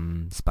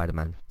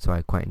Spider-Man, so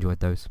I quite enjoyed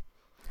those.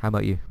 How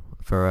about you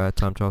for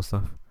time trial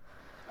stuff?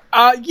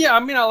 Yeah,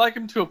 I like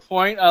them to a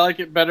point. I like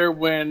it better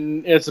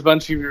when it's a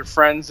bunch of your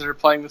friends that are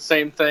playing the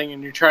same thing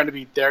and you're trying to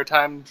beat their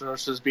time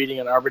versus beating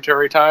an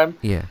arbitrary time.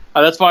 Yeah.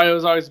 That's why I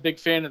was always a big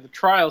fan of the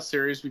Trial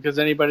series, because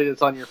anybody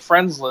that's on your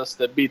friends list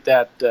that beat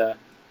that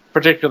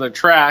particular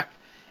track,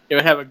 it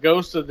would have a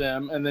ghost of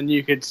them, and then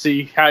you could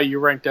see how you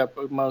ranked up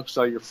amongst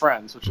all your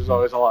friends, which is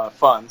always a lot of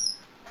fun.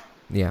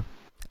 Yeah.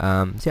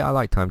 I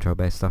like time trial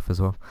based stuff as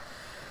well.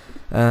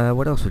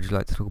 What else would you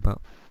like to talk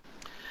about?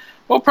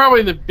 Well,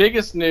 probably the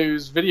biggest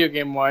news, video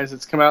game-wise,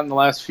 that's come out in the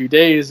last few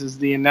days is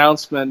the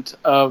announcement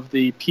of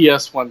the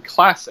PS1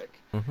 Classic.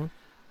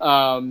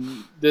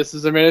 This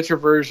is a miniature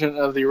version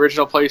of the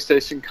original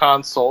PlayStation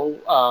console.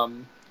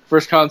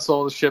 First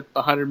console to ship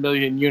 100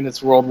 million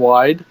units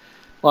worldwide.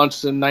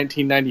 Launched in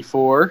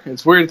 1994.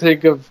 It's weird to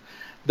think of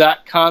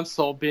that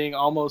console being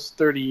almost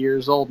 30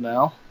 years old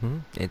now.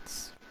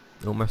 It's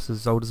almost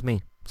as old as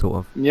me, sort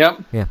of.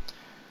 Yep. Yeah.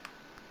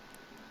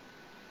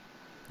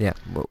 Yeah.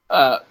 Well.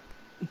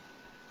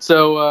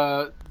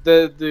 So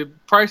the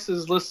price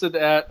is listed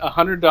at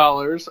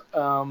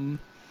 $100.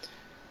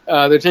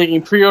 They're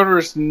taking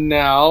pre-orders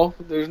now.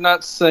 They're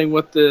not saying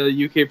what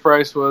the UK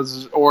price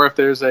was, or if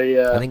there's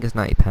a. I think it's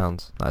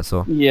 £90. I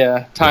saw.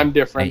 Yeah, time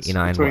difference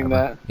 89, between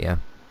whatever. that. Yeah.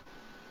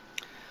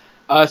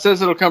 It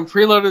says it'll come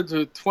preloaded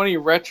with 20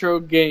 retro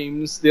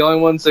games. The only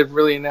ones they've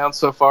really announced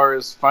so far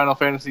is Final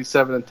Fantasy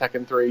VII and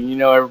Tekken 3. You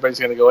know everybody's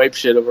going to go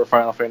apeshit over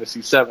Final Fantasy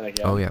VII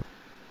again. Oh, yeah.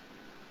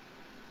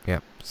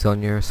 Yeah, it's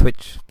on your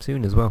Switch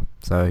soon as well,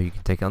 so you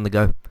can take it on the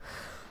go.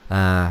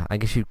 I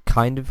guess you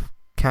kind of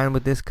can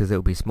with this, because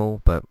it'll be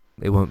small, but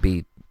it won't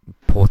be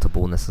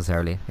portable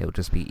necessarily. It'll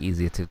just be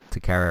easier to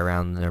carry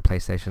around than a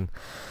PlayStation.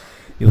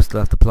 You'll still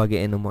have to plug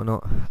it in and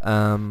whatnot.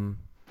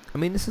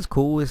 This is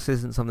cool. This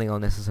isn't something I'll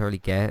necessarily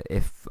get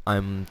if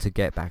I'm to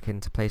get back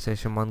into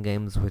PlayStation 1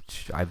 games,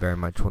 which I very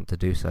much want to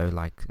do so,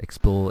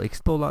 explore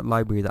that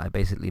library that I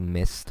basically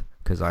missed,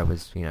 because I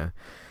was,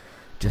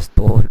 just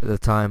bored at the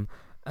time.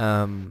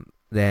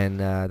 Then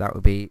that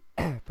would be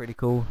pretty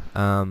cool.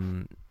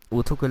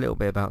 We'll talk a little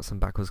bit about some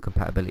backwards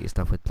compatibility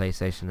stuff with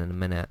PlayStation in a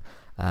minute,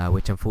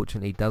 which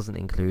unfortunately doesn't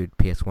include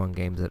PS1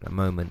 games at the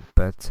moment,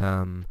 but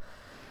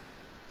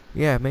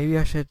maybe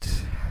I should.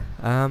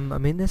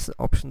 There's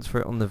options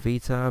for it on the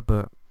Vita,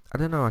 but I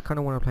don't know, I kind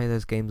of want to play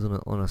those games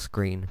on a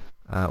screen,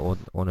 or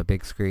on a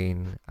big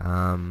screen.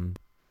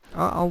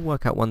 I'll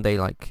work out one day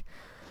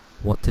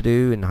what to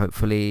do, and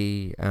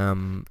hopefully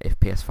if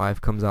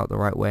PS5 comes out the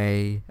right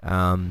way,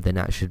 then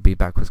that should be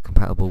backwards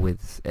compatible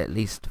with at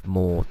least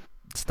more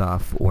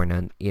stuff, or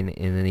in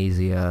an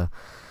easier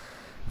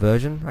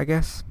version, I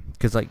guess,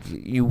 because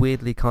you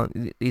weirdly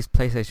can't. These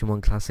PlayStation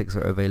 1 classics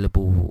are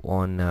available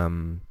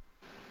on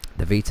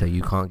the Vita.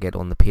 You can't get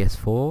on the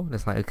PS4.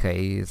 It's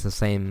okay, it's the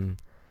same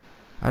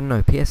I don't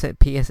know.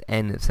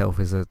 PSN itself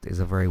is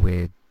a very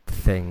weird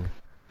thing.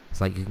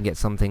 It's like you can get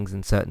some things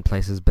in certain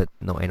places, but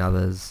not in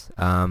others.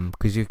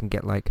 Because you can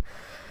get like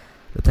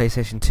the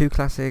PlayStation 2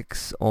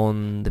 classics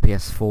on the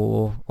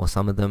PS4, or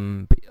some of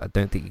them. But I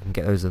don't think you can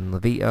get those on the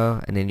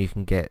Vita. And then you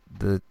can get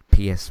the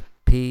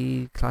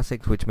PSP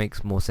classics, which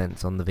makes more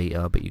sense on the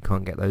Vita, but you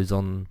can't get those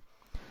on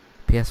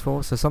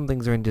PS4. So some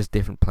things are in just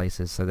different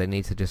places. So they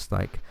need to just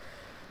like,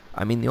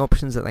 I mean, the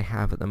options that they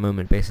have at the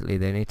moment, basically,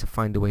 they need to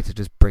find a way to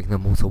just bring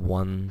them all to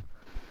one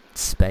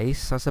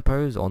space, I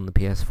suppose, on the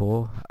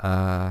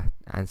PS4,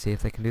 and see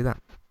if they can do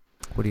that.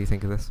 What do you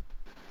think of this?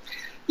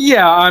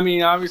 Yeah, I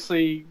mean,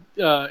 obviously,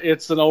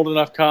 it's an old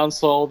enough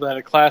console that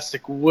a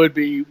classic would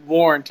be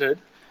warranted.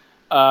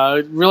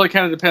 It really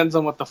kind of depends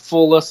on what the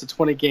full list of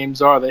 20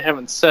 games are. They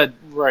haven't said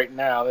right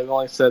now. They've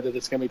only said that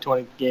it's going to be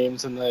 20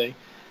 games, and they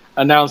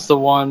announced the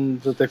one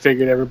that they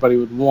figured everybody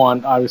would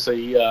want.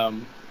 Obviously,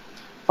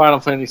 Final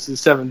Fantasy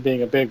VII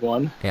being a big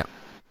one. Yeah.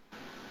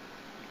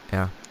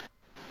 Yeah.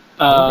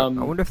 I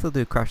wonder if they'll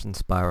do Crash and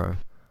Spyro,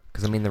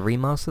 because I mean the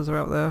remasters are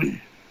out there.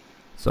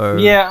 So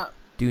yeah,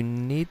 do you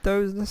need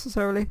those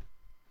necessarily?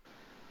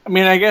 I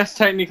mean, I guess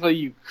technically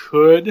you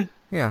could.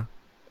 Yeah.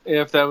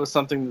 If that was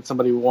something that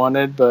somebody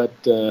wanted, but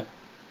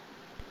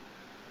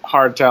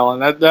hard telling.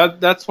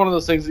 That's one of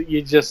those things that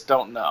you just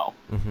don't know.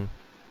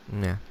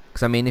 Mm-hmm. Yeah.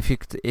 Because I mean, if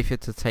you're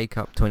to take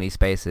up 20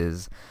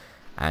 spaces,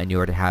 and you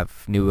already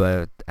have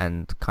newer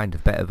and kind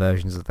of better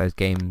versions of those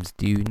games,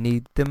 do you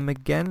need them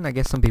again? I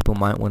guess some people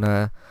might want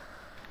to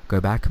go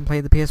back and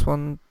play the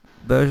PS1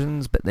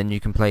 versions, but then you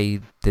can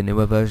play the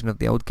newer version of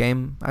the old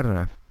game. I don't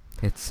know.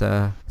 It's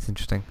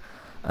interesting.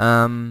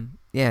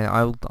 Yeah,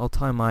 I'll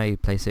tie my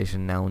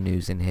PlayStation Now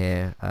news in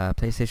here.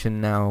 PlayStation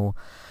Now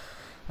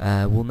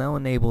will now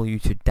enable you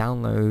to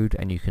download,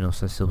 and you can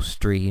also still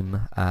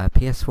stream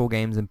PS4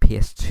 games and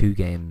PS2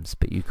 games,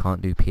 but you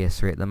can't do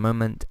PS3 at the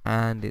moment,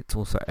 and it's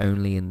also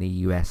only in the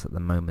US at the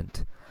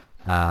moment.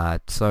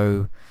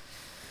 So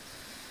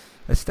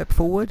a step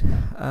forward,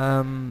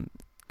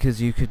 because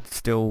you could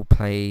still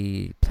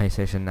play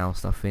PlayStation Now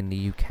stuff in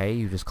the UK.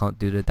 You just can't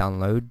do the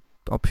download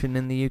option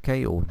in the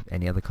UK or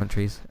any other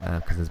countries,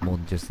 because there's more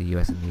than just the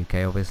US and the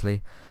UK,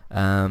 obviously.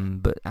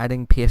 But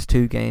adding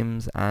PS2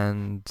 games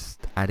and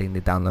adding the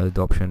download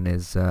option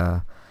is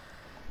at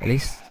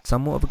least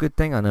somewhat of a good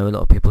thing. I know a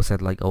lot of people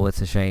said like, oh,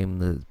 it's a shame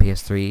that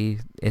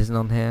PS3 isn't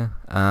on here,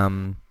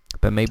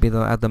 but maybe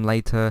they'll add them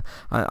later.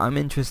 I'm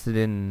interested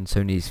in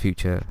Sony's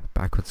future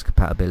backwards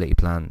compatibility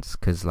plans,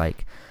 because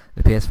like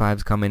the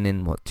PS5's coming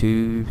in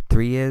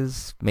 2-3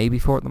 years, maybe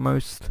 4 at the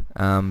most,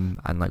 and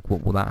like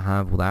what will that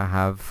have? Will that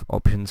have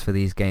options for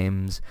these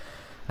games?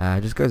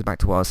 It just goes back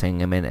to what I was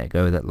saying a minute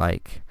ago, that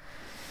like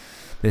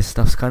this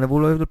stuff's kind of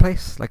all over the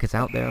place. Like, it's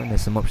out there and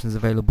there's some options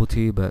available to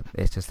you, but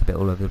it's just a bit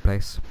all over the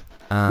place.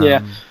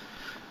 Yeah.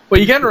 Well,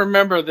 you got to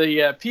remember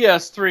the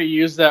PS3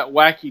 used that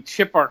wacky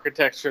chip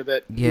architecture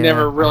that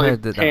never really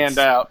panned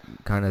out.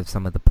 Kind of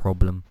some of the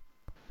problem.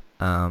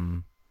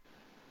 And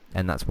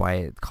that's why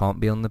it can't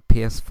be on the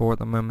PS4 at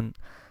the moment.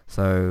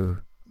 So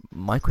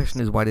my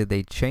question is, why did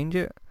they change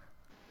it?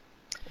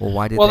 Or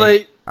why did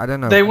they... I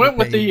don't know. They went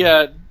with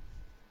the...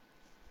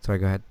 Sorry,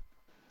 go ahead.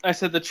 I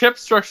said the chip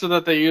structure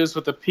that they used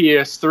with the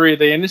PS3,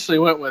 they initially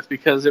went with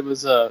because it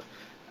was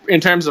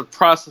in terms of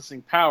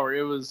processing power,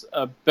 it was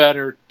a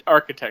better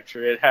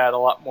architecture. It had a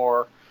lot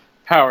more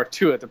power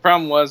to it. The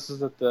problem was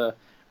that the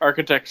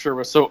architecture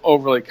was so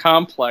overly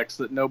complex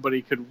that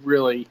nobody could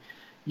really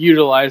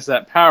utilize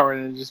that power,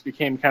 and it just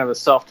became kind of a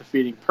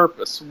self-defeating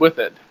purpose with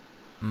it.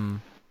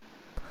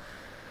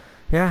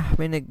 Yeah, I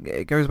mean,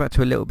 it goes back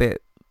to a little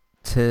bit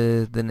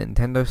to the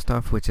Nintendo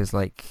stuff, which is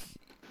like,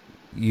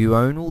 you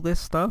own all this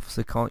stuff,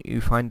 so can't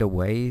you find a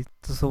way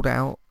to sort it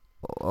out,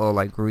 or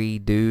like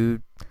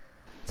redo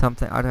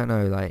something? I don't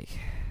know, like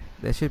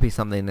there should be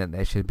something that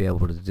they should be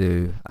able to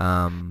do.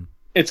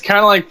 It's kind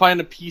of like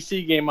playing a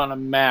PC game on a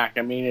Mac.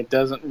 I mean, it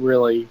doesn't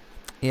really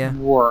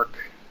work.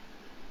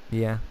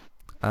 Yeah.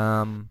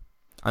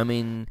 I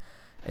mean,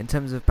 in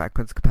terms of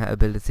backwards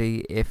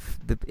compatibility, if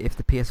the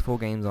PS4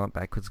 games aren't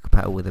backwards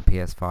compatible with the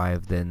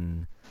PS5,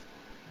 then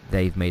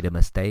they've made a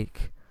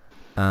mistake.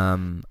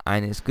 And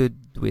it's good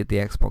with the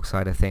Xbox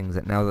side of things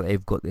that now that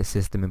they've got this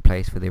system in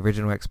place for the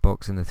original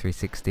Xbox and the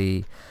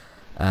 360,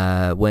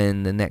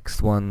 when the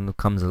next one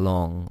comes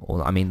along,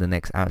 or I mean the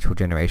next actual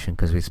generation,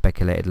 because we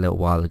speculated a little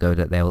while ago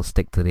that they'll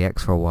stick to the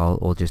X for a while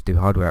or just do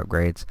hardware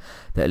upgrades,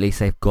 that at least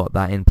they've got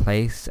that in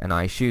place. And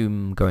I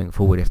assume going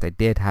forward, if they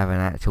did have an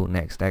actual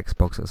next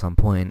Xbox at some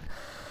point,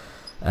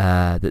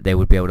 that they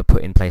would be able to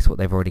put in place what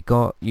they've already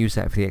got, use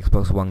that for the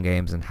Xbox One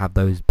games, and have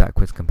those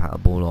backwards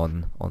compatible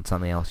on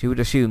something else. You would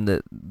assume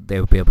that they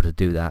would be able to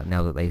do that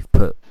now that they've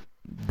put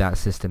that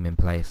system in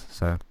place.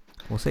 So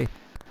we'll see.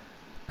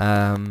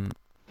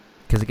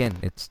 Because again,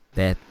 it's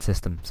their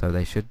system, so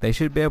they should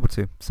be able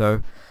to.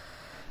 So,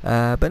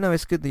 but no,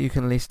 it's good that you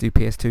can at least do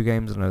PS2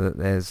 games. I know that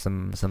there's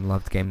some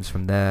loved games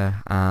from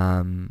there,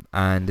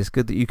 and it's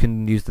good that you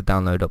can use the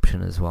download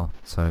option as well.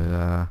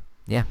 So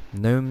yeah,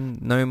 no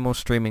more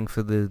streaming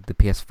for the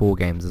PS4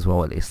 games as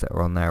well, at least that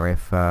are on there.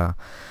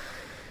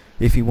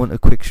 if you want a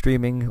quick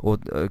streaming or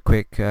a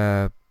quick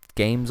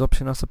games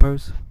option, I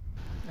suppose.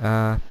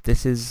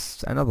 This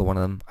is another one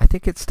of them. I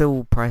think it's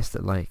still priced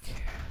at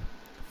like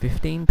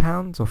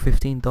 £15 or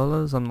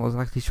 $15. I'm not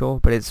exactly sure,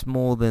 but it's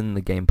more than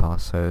the Game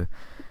Pass, so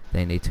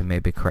they need to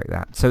maybe correct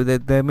that. So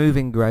they're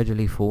moving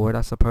gradually forward,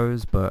 I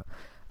suppose, but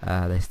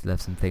they still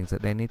have some things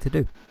that they need to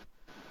do.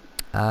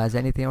 Is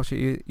there anything else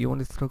you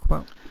wanted to talk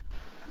about?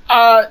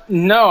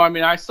 No, I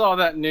mean, I saw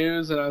that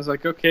news and I was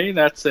like, okay,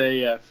 that's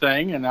a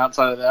thing. And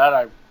outside of that,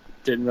 I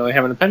didn't really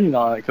have an opinion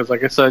on it because,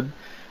 like I said,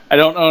 I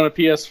don't own a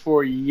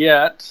PS4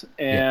 yet,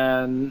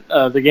 Yeah. and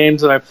the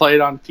games that I played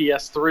on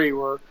PS3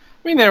 were,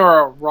 I mean, they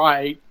were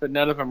alright, but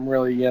none of them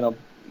really,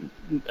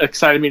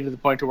 excited me to the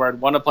point to where I'd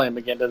want to play them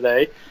again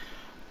today.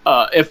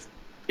 If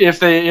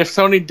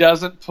Sony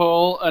doesn't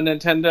pull a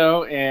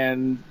Nintendo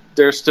and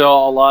there's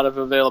still a lot of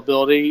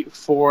availability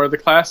for the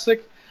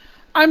classic,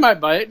 I might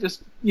buy it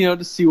just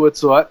to see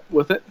what's what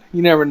with it.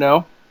 You never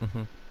know.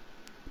 Mm-hmm.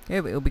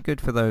 Yeah, but it'll be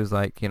good for those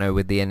like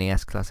with the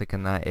NES Classic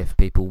and that. If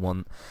people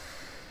want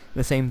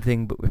the same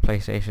thing but with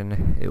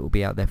PlayStation, it will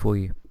be out there for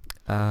you.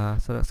 So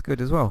that's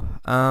good as well.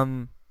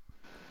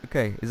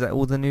 Okay, is that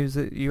all the news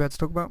that you had to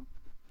talk about?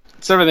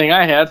 It's everything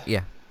I had.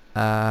 Yeah.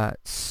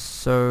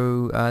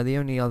 So the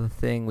only other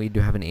thing, we do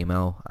have an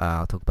email.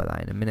 I'll talk about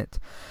that in a minute.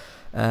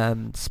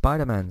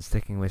 Spider-Man,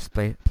 sticking with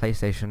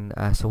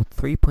PlayStation, sold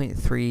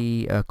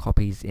 3.3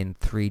 copies in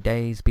 3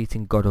 days,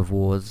 beating God of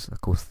War's,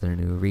 of course, the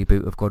new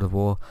reboot of God of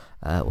War,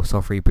 or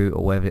soft reboot,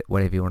 or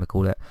whatever you want to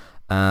call it.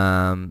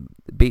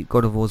 Beat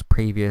God of War's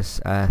previous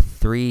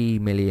 3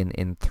 million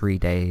in 3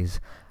 days,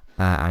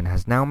 and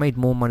has now made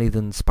more money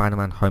than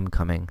Spider-Man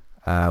Homecoming,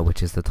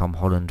 which is the Tom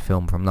Holland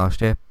film from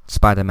last year.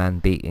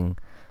 Spider-Man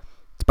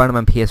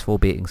PS4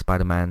 beating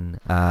Spider-Man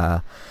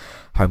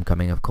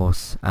Homecoming, of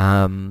course.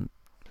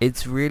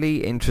 It's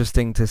really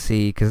interesting to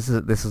see, because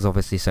this is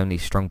obviously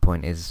Sony's strong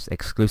point, is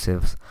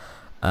exclusives.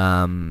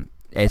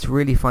 It's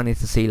really funny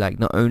to see, like,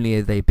 not only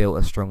have they built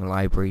a strong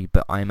library,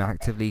 but I'm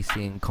actively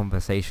seeing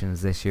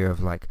conversations this year of,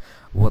 like,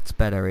 what's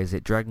better? Is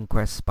it Dragon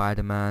Quest,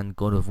 Spider-Man,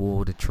 God of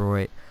War,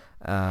 Detroit?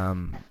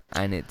 And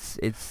it's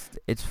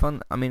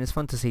fun. I mean, it's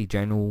fun to see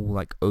general,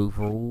 like,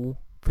 overall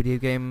video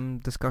game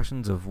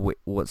discussions of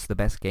what's the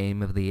best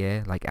game of the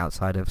year, like,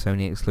 outside of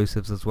Sony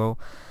exclusives as well.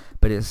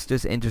 But it's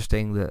just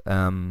interesting that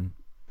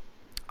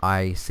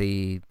I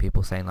see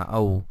people saying like,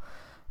 oh,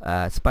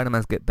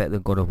 Spider-Man's better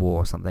than God of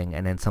War or something,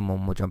 and then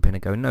someone will jump in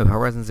and go, no,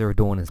 Horizon Zero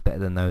Dawn is better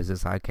than those.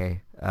 It's like,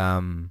 okay,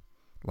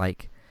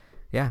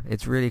 yeah,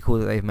 it's really cool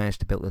that they've managed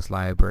to build this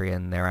library,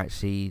 and they're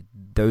actually,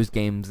 those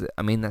games,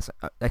 I mean,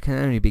 that can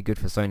only be good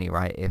for Sony,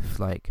 right? If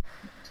like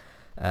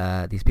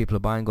these people are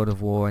buying God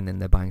of War and then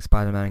they're buying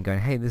Spider-Man and going,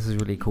 hey, this is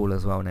really cool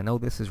as well, and then, oh,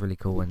 this is really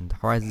cool, and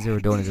Horizon Zero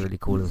Dawn is really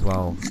cool as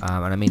well.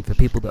 And I mean, for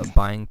people that are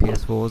buying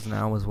PS4s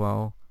now as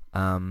well,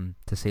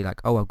 to see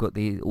like, oh, I've got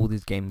all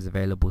these games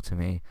available to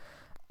me,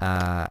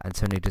 and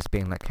Sony just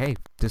being like, hey,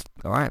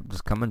 alright,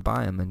 just come and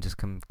buy them and just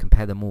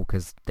compare them all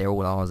because they're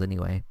all ours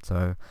anyway.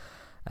 So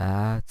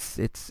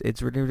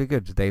it's really, really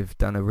good. They've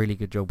done a really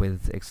good job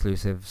with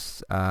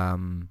exclusives, at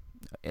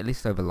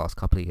least over the last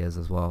couple of years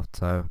as well.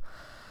 So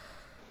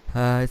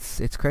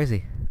it's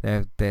crazy.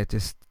 They're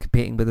just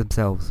competing with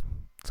themselves.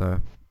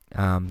 So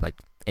like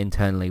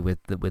internally with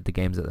the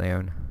games that they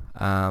own.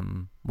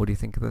 What do you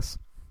think of this?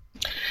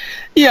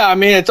 Yeah, I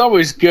mean, it's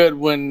always good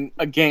when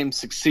a game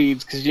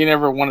succeeds because you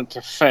never want it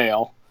to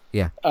fail.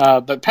 Yeah.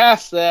 But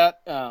past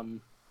that,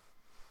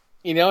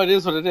 it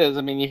is what it is.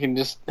 I mean, you can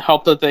just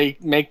hope that they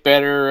make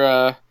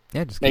better.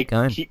 Just keep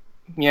going. Keep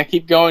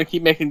going,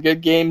 keep making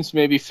good games.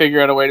 Maybe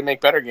figure out a way to make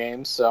better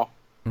games. So.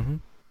 Mhm.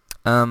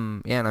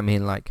 And I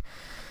mean, like,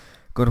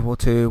 God of War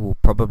 2 will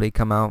probably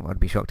come out. I'd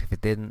be shocked if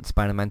it didn't.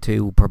 Spider-Man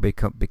 2 will probably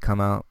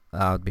come out.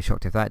 I'd be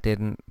shocked if that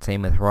didn't.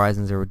 Same with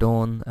Horizon Zero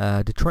Dawn.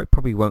 Detroit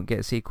probably won't get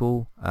a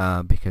sequel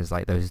because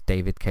like those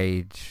David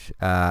Cage,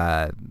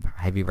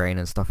 Heavy Rain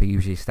and stuff are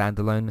usually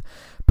standalone.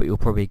 But you'll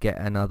probably get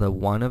another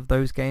one of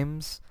those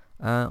games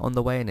on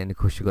the way. And then of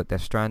course you've got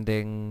Death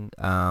Stranding.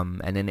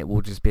 And then it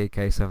will just be a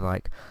case of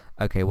like,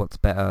 okay, what's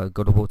better,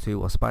 God of War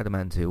 2 or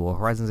Spider-Man 2 or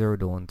Horizon Zero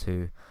Dawn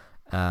 2?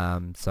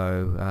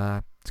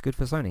 So it's good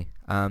for Sony.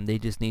 They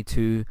just need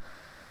to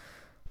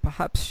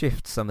perhaps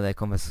shift some of their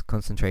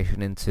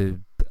concentration into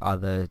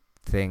other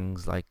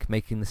things, like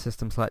making the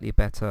system slightly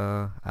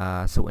better,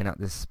 sorting out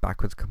this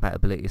backwards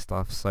compatibility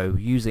stuff. So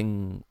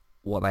using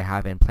what they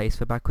have in place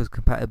for backwards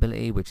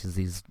compatibility, which is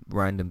these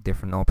random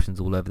different options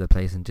all over the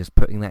place, and just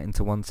putting that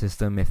into one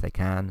system if they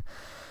can.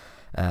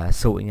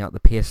 Sorting out the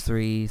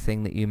PS3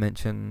 thing that you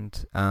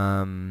mentioned.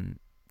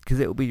 Because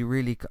it will be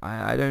really,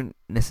 I don't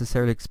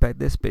necessarily expect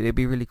this, but it'd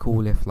be really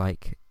cool if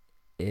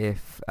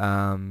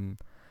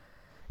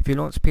you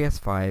launch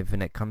PS5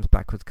 and it comes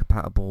backwards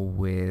compatible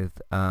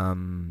with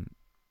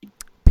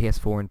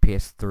PS4 and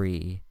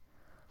PS3,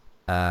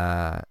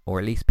 or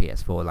at least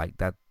PS4, like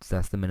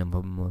that's the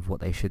minimum of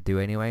what they should do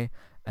anyway.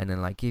 And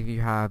then like if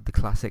you have the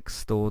classics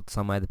stored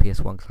somewhere, the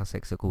PS1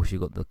 classics, of course you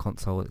got the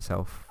console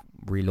itself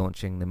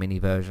relaunching the mini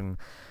version,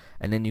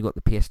 And then you got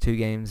the PS2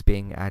 games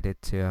being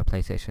added to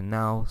PlayStation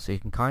Now, so you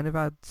can kind of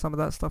add some of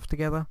that stuff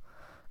together.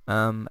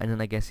 And then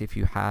I guess if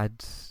you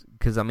had,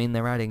 because I mean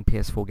they're adding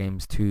PS4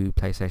 games to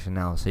PlayStation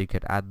Now, so you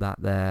could add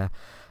that there.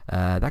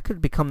 That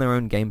could become their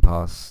own Game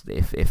Pass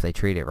if they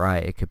treat it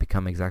right. It could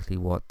become exactly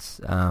what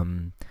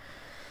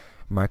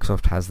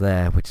Microsoft has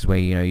there, which is where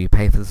you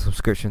pay for the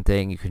subscription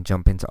thing. You can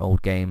jump into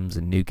old games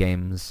and new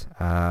games,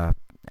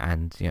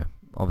 and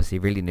obviously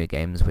really new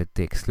games with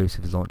the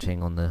exclusives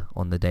launching on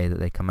the day that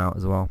they come out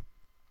as well.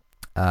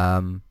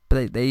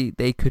 But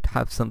they could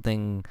have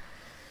something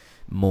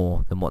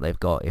more than what they've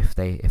got if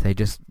they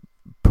just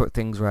put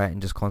things right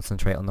and just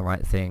concentrate on the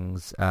right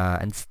things,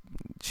 and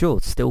sure,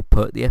 still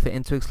put the effort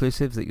into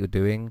exclusives that you're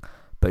doing,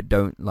 but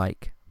don't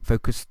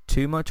focus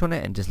too much on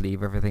it and just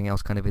leave everything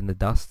else kind of in the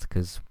dust,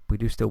 because we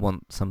do still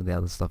want some of the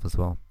other stuff as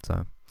well.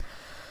 So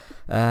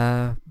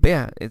but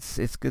yeah,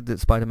 it's good that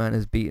Spider-Man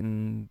has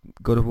beaten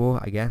God of War,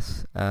 I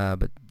guess,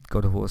 but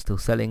God of War is still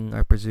selling,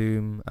 I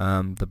presume.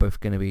 They're both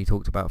going to be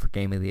talked about for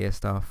Game of the Year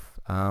stuff,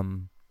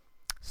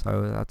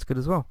 so that's good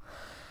as well.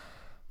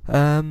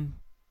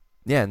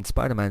 Yeah, and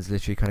Spider-Man's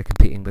literally kind of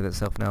competing with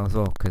itself now as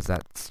well, because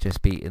that's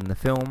just beaten the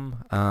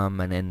film,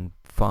 and then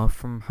Far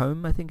From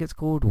Home, I think it's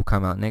called, will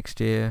come out next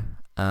year,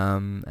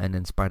 and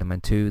then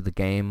Spider-Man 2, the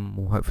game,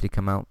 will hopefully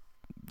come out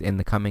in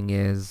the coming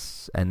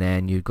years, and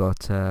then you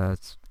got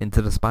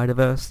Into the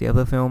Spider-Verse, the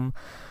other film,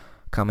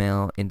 coming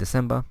out in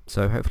December,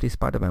 so hopefully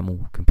Spider-Man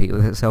will compete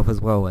with itself as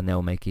well, and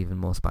they'll make even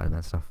more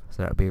Spider-Man stuff,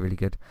 so that'll be really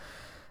good.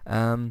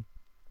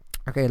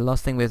 Okay, the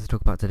last thing we have to talk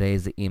about today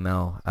is the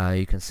email.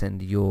 You can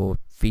send your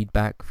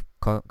feedback,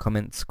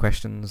 comments,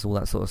 questions, all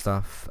that sort of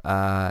stuff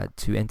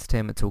to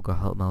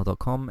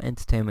entertainmenttalk@hotmail.com,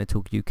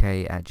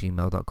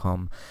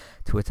 entertainmenttalkuk@gmail.com,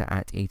 Twitter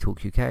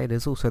 @etalkuk.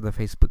 There's also the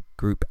Facebook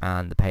group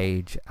and the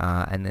page,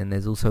 and then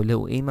there's also a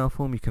little email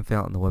form you can fill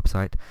out on the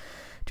website.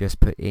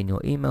 Just put in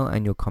your email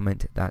and your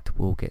comment, that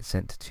will get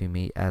sent to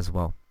me as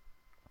well.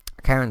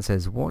 Karen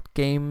says, what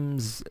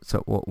game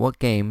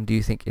do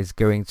you think is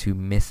going to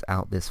miss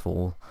out this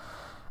fall?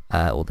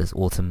 Or this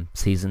autumn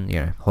season,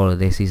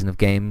 holiday season of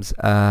games.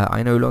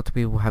 I know a lot of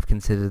people have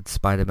considered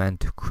Spider-Man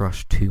to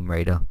crush Tomb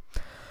Raider.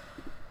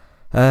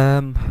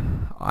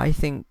 I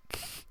think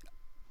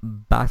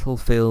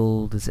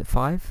Battlefield, is it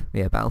 5?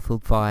 Yeah,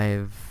 Battlefield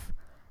 5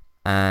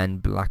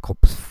 and Black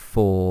Ops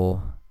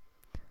 4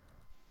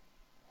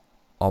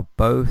 are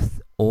both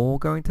all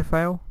going to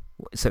fail.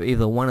 So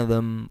either one of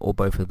them or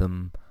both of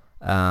them.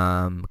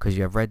 Because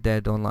you have Red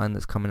Dead Online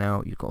that's coming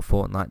out, you've got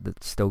Fortnite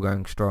that's still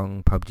going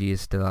strong, PUBG is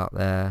still out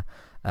there,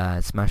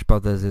 Smash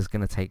Brothers is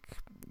going to take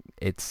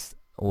its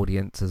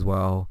audience as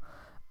well.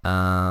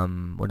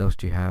 What else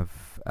do you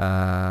have?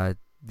 Yeah,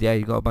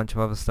 you got a bunch of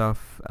other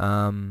stuff.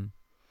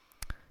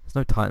 There's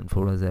no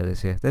Titanfall, is there,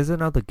 this year? There's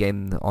another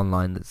game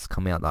online that's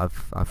coming out that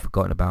I've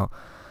forgotten about.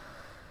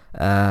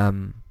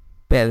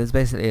 But yeah, there's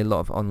basically a lot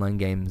of online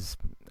games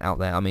out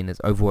there. I mean,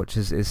 Overwatch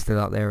is still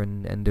out there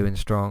and doing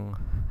strong.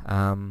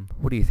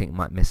 What do you think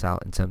might miss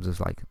out in terms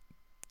of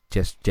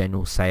just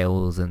general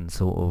sales and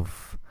sort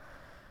of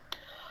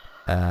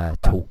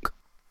talk?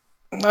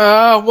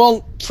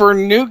 Well, for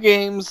new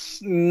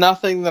games,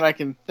 nothing that I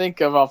can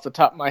think of off the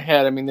top of my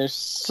head. I mean, there's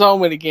so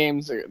many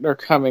games that are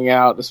coming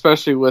out,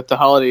 especially with the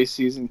holiday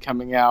season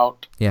coming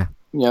out. Yeah.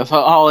 The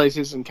holiday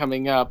season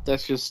coming up,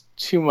 that's just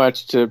too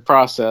much to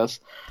process.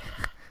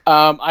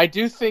 I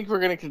do think we're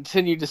going to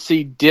continue to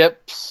see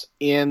dips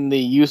in the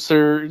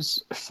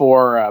users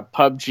for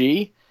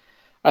PUBG.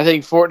 I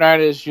think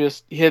Fortnite has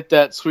just hit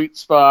that sweet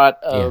spot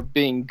of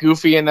being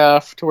goofy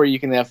enough to where you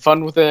can have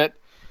fun with it.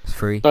 It's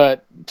free,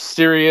 but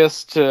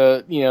serious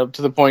to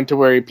to the point to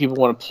where people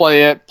want to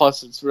play it.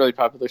 Plus, it's really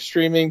popular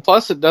streaming.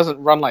 Plus, it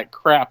doesn't run like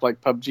crap like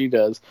PUBG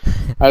does.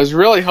 I was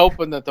really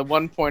hoping that the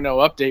 1.0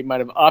 update might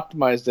have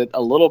optimized it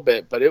a little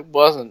bit, but it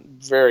wasn't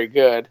very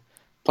good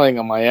playing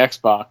on my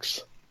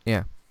Xbox.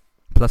 Yeah.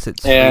 Plus,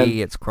 it's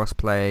free. It's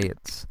cross-play.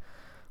 It's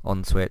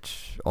on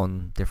Switch,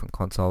 on different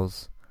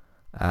consoles,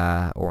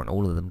 or on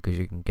all of them, because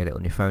you can get it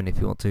on your phone if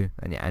you want to,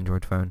 and your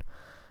Android phone.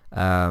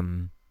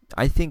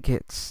 I think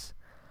it's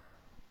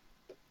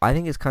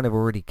kind of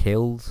already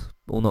killed,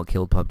 or not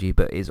killed PUBG,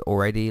 but is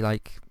already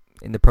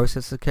in the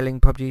process of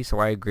killing PUBG. So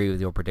I agree with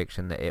your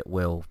prediction that it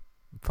will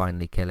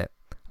finally kill it.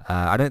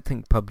 I don't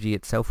think PUBG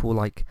itself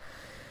will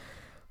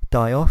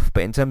die off,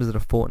 but in terms of the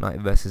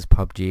Fortnite versus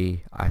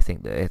PUBG, I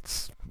think that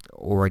it's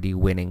already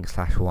winning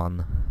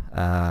 /won.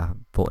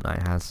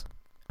 Fortnite has,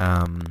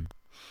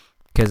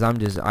 because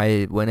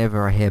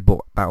whenever I hear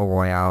Battle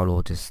Royale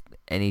or just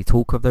any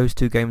talk of those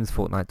two games,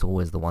 Fortnite's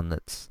always the one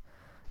that's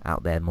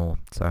out there more.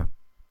 So.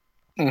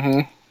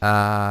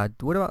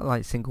 Mm-hmm. What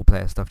about single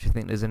player stuff? Do you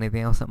think there's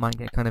anything else that might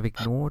get kind of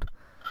ignored?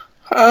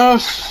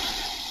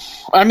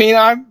 I mean,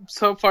 I'm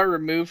so far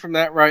removed from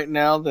that right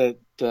now that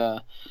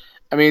the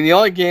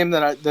only game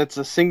that's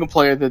a single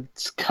player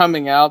that's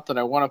coming out that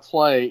I want to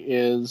play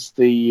is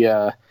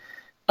the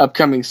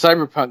upcoming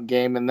Cyberpunk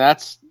game, and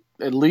that's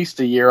at least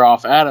a year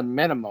off at a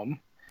minimum.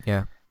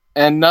 Yeah.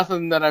 And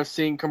nothing that I've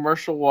seen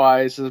commercial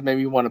wise has made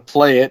me want to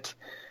play it.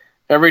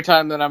 every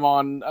time that I'm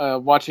on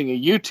watching a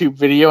YouTube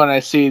video and I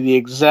see the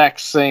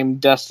exact same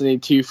Destiny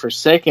 2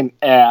 Forsaken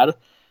ad,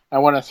 I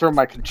want to throw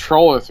my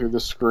controller through the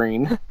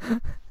screen.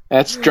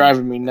 That's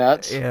driving me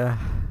nuts. Yeah.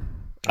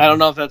 I don't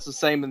know if that's the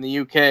same in the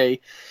UK.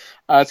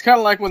 It's kind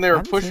of like when they I were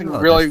haven't seen a pushing lot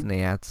of really,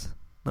 Destiny ads.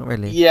 Not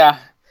really. yeah.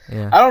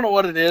 Yeah. I don't know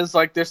what it is.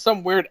 Like, there's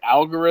some weird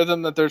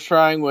algorithm that they're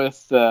trying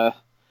with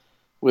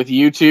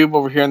YouTube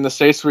over here in the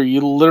States where you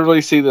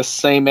literally see the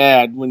same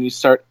ad when you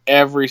start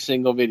every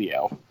single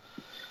video.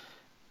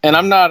 And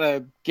I'm not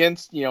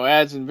against,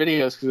 ads and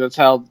videos because that's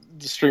how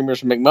the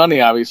streamers make money,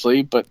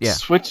 obviously, but Yeah.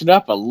 switch it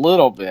up a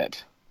little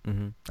bit.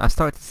 I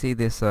started to see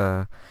this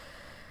FIFA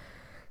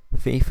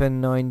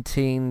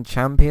 19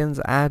 Champions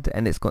ad,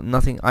 and it's got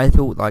nothing. I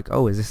thought like,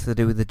 oh, is this to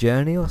do with the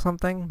journey or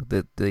something?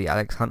 The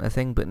Alex Hunter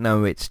thing, but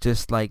no, it's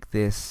just like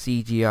this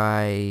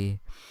CGI.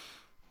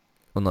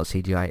 Well, not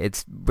CGI.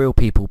 It's real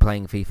people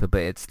playing FIFA,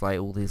 but it's like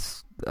all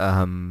this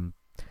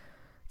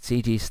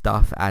CG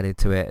stuff added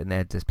to it, and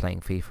they're just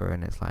playing FIFA,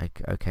 and it's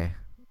like, okay,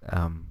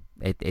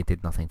 it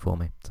did nothing for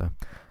me. So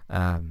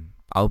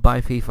I'll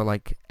buy FIFA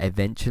like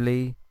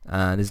eventually.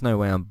 There's no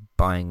way I'm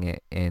buying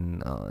it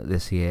in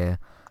this year.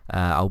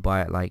 I'll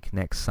buy it like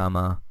next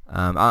summer.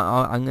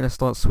 I'm gonna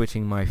start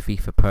switching my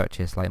FIFA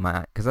purchase, like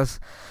because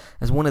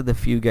that's one of the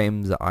few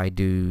games that I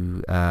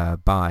do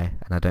buy,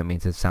 and I don't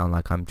mean to sound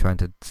like I'm trying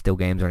to steal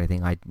games or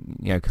anything.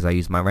 Because I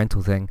use my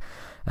rental thing.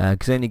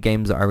 Because only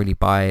games that I really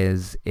buy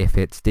is if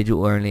it's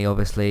digital only,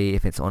 obviously,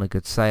 if it's on a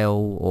good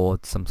sale or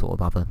some sort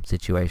of other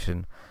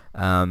situation.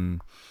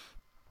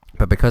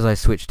 But because I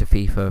switched to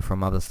FIFA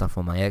from other stuff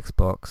on my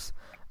Xbox,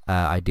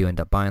 I do end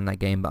up buying that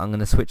game. But I'm going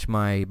to switch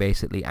my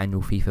basically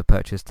annual FIFA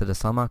purchase to the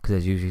summer because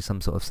there's usually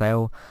some sort of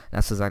sale.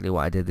 That's exactly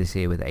what I did this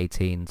year with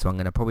 18. So I'm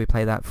going to probably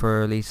play that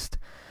for at least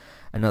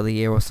another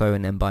year or so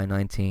and then buy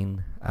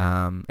 19.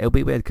 It'll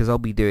be weird because I'll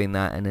be doing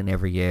that and then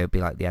every year it'll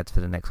be like the ads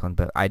for the next one.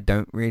 But I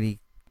don't really...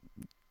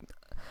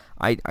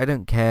 I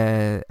don't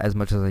care as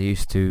much as I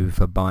used to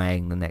for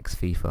buying the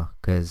next FIFA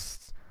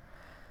because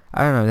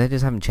I don't know, they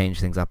just haven't changed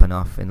things up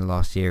enough in the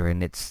last year,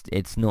 and it's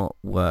not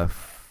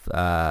worth.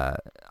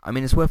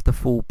 It's worth the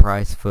full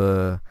price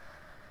for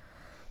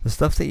the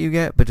stuff that you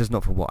get, but just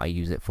not for what I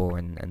use it for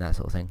and that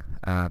sort of thing.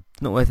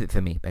 It's not worth it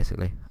for me,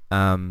 basically.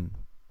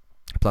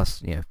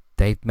 Plus,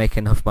 they make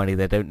enough money;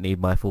 they don't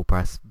need my full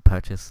price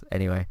purchase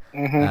anyway.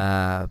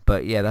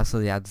 But yeah, that's all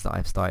the ads that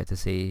I've started to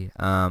see.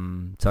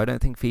 So I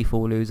don't think FIFA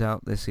will lose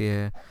out this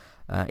year.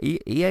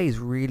 EA is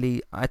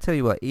really, I tell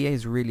you what, EA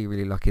is really,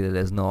 really lucky that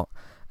there's not.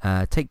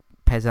 Take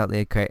PES out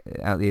the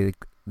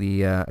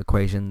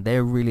equation.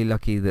 They're really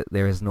lucky that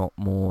there is not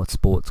more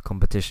sports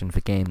competition for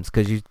games.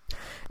 Because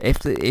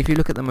if you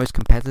look at the most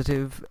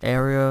competitive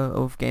area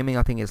of gaming,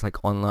 I think it's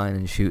like online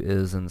and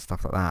shooters and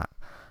stuff like that.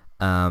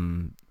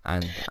 And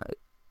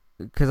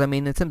because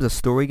in terms of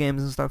story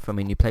games and stuff,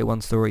 you play one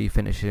story, you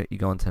finish it, you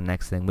go on to the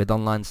next thing. With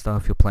online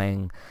stuff, you're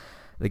playing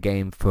the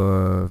game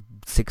for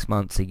 6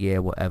 months, a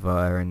year,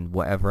 whatever, and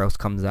whatever else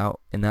comes out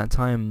in that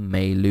time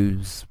may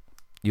lose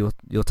your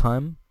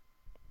time.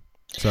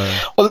 So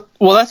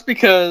well, that's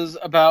because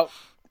about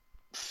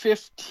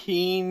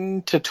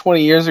 15 to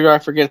 20 years ago, I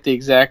forget the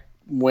exact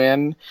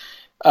when,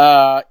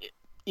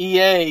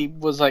 EA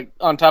was like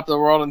on top of the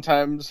world in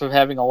terms of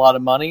having a lot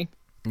of money.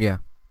 Yeah.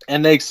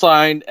 And they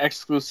signed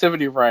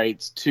exclusivity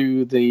rights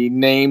to the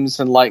names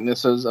and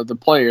likenesses of the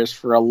players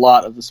for a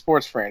lot of the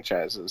sports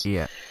franchises.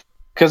 Yeah.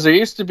 Because there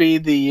used to be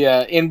the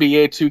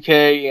NBA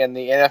 2K and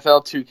the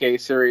NFL 2K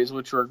series,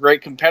 which were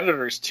great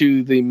competitors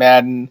to the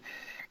Madden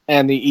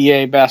and the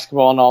EA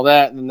basketball and all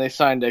that. And then they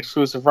signed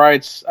exclusive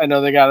rights. I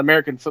know they got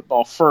American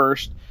football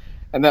first,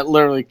 and that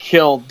literally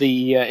killed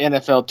the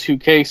NFL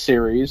 2K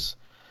series.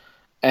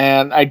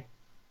 And I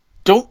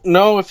don't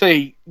know if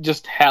they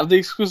just have the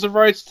exclusive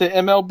rights to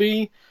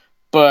MLB,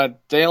 but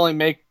they only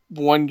make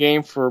one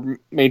game for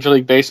Major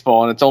League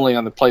Baseball, and it's only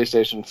on the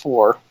PlayStation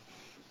 4.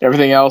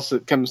 Everything else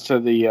that comes to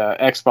the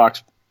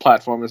Xbox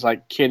platform is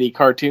like kiddie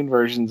cartoon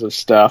versions of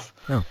stuff.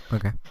 Oh,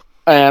 okay.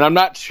 And I'm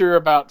not sure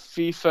about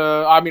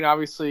FIFA.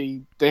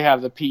 Obviously they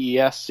have the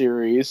PES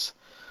series,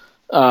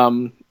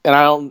 and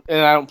I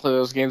don't play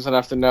those games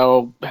enough to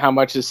know how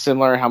much is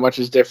similar, how much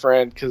is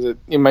different, because it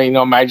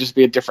might just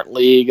be a different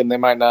league, and they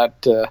might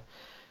not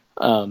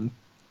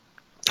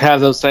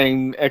have those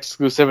same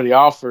exclusivity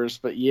offers.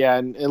 But yeah,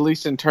 and at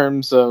least in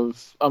terms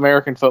of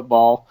American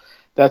football,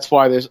 that's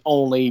why there's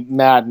only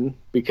Madden,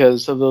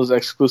 because of those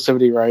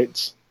exclusivity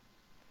rights.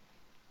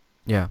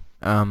 Yeah.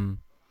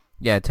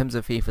 Yeah, in terms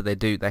of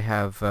FIFA, they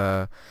have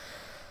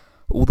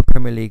all the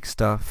Premier League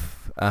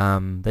stuff.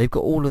 They've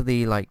got all of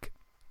the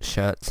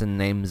shirts and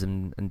names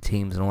and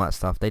teams and all that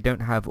stuff. They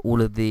don't have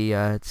all of the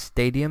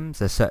stadiums.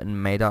 There's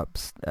certain made up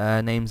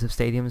names of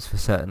stadiums for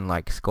certain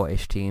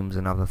Scottish teams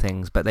and other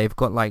things, but they've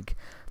got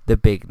the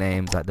big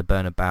names like the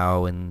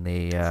Bernabeu and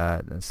the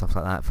and stuff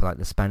like that for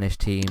the Spanish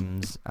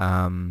teams.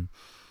 But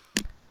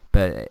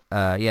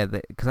yeah,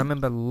 because I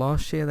remember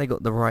last year they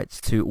got the rights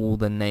to all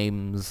the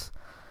names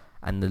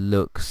and the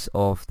looks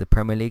of the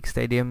Premier League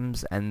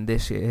stadiums, and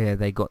this year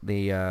they got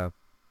the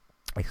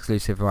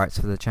exclusive rights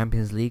for the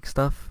Champions League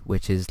stuff,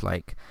 which is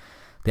like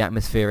the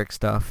atmospheric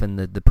stuff and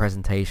the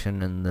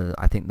presentation and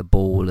I think the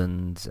ball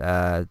and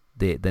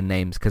the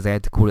names, because they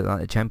had to call it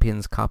like the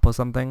Champions Cup or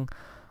something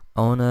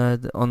in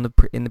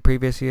the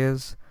previous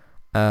years,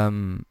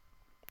 and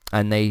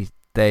they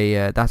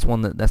that's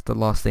the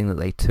last thing that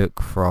they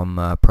took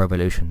from Pro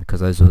Evolution, because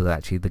those were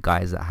actually the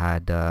guys that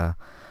had the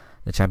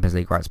Champions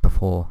League rights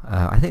before.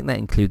 I think that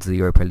includes the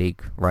Europa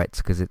League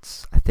rights,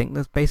 because I think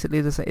that's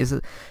basically the same. It's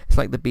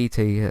like the B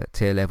tier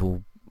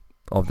level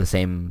of the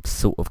same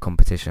sort of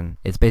competition.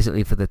 It's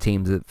basically for the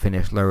teams that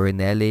finish lower in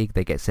their league,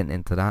 they get sent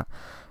into that.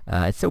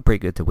 It's still pretty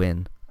good to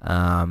win.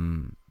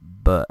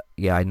 But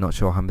yeah, I'm not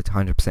sure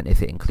 100%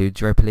 if it includes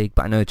Europa League,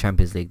 but I know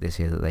Champions League this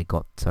year that they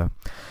got. So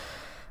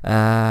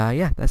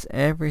yeah, that's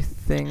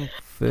everything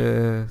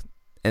for.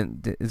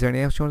 And is there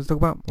anything else you want to talk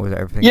about, or is that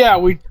everything? Yeah,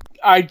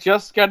 I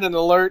just got an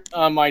alert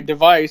on my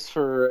device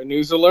for a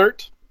news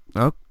alert.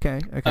 Okay.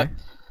 And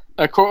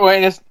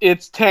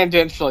it's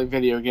tangentially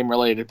video game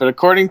related, but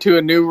according to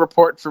a new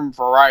report from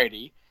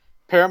Variety,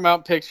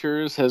 Paramount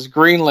Pictures has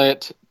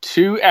greenlit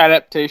 2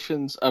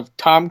 adaptations of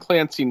Tom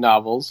Clancy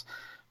novels,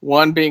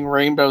 one being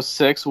Rainbow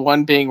Six,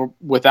 one being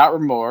Without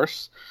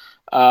Remorse.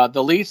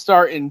 The lead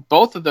star in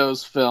both of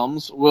those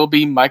films will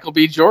be Michael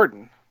B.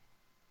 Jordan.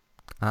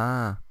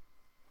 Ah,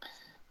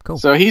 cool.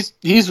 So he's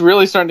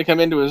really starting to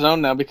come into his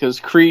own now, because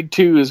Creed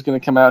 2 is going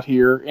to come out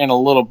here in a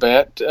little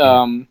bit.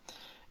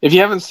 If you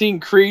haven't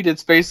seen Creed,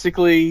 it's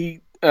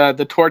basically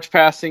the torch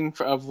passing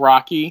of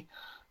Rocky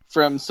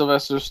from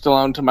Sylvester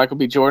Stallone to Michael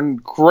B. Jordan.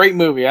 Great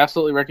movie.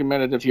 Absolutely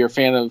recommend it if you're a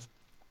fan of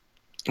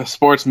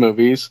sports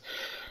movies.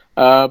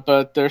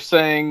 But they're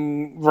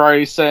saying,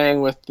 Variety's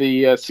saying, with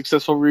the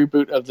successful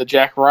reboot of the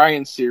Jack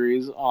Ryan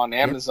series on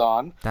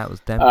Amazon. Yep, that was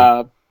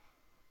definitely.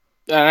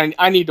 And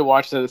I need to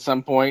watch that at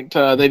some point.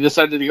 They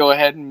decided to go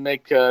ahead and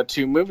make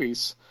 2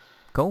 movies.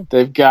 Cool.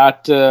 They've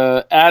got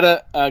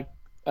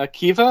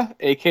Akiva,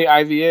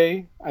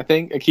 A-K-I-V-A, I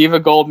think.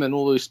 Akiva Goldman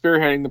will be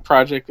spearheading the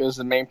project as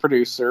the main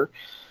producer.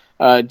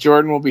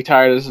 Jordan will be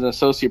hired as an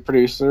associate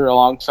producer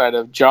alongside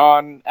of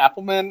John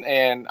Appleman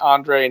and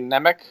Andre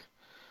Nemec.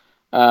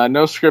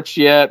 No scripts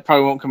yet.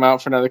 Probably won't come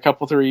out for another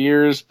 3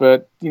 years,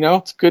 but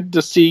it's good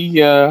to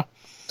see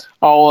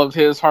all of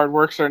his hard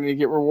work starting to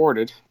get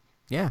rewarded.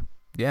 Yeah.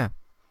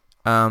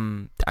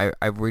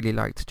 I really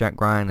liked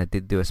Jack Ryan. I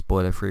did do a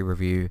spoiler-free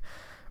review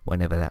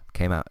whenever that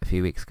came out a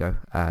few weeks ago.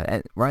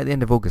 Right at the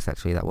end of August,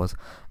 actually, that was.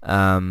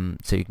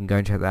 So you can go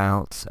and check that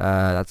out.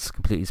 That's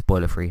completely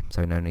spoiler-free,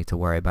 so no need to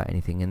worry about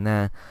anything in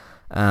there.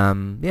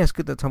 Yeah, it's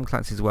good that Tom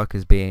Clancy's work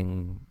is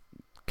being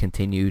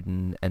continued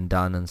and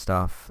done and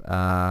stuff.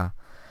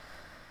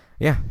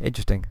 Yeah,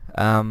 interesting.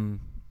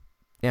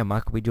 Yeah,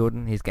 Michael B.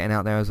 Jordan, he's getting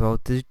out there as well.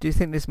 Do you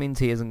think this means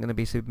he isn't going to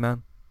be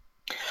Superman?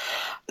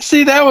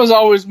 See, that was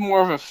always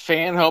more of a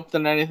fan hope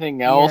than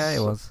anything else. Yeah, it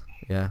was.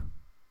 Yeah.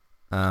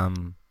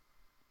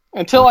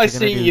 Until I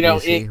see,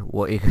 ink.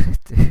 What are you going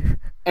to do?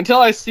 Until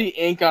I see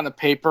ink on a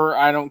paper,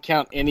 I don't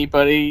count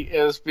anybody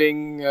as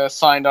being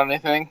signed on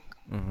anything.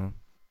 Mm-hmm.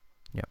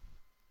 Yeah.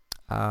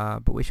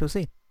 But we shall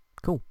see.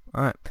 Cool.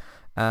 All right.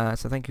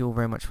 So thank you all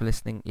very much for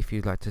listening. If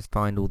you'd like to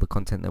find all the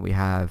content that we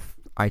have,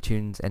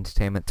 iTunes,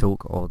 Entertainment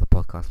Talk, or the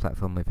podcast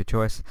platform of your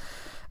choice,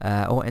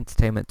 or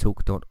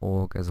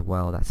entertainmenttalk.org as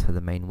well. That's for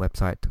the main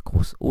website. Of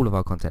course, all of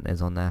our content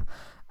is on there.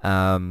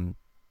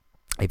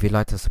 If you'd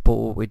like to support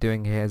what we're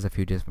doing here, there's a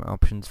few different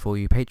options for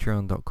you.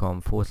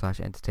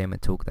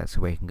 Patreon.com/entertainment talk. That's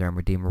where you can go and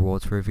redeem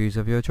rewards for reviews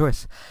of your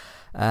choice.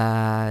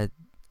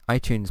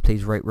 iTunes,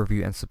 please rate,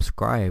 review, and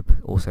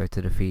subscribe also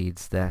to the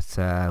feeds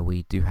that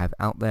we do have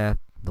out there.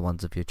 The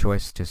ones of your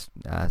choice, just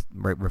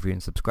rate, review,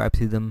 and subscribe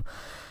to them.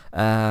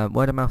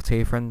 Word of mouth to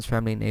your friends,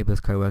 family, neighbours,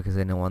 co-workers,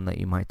 anyone that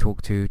you might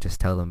talk to. Just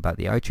tell them about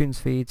the iTunes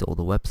feeds or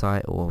the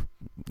website, or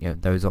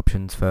those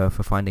options for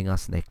finding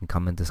us, and they can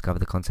come and discover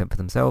the content for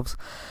themselves.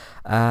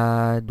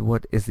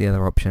 What is the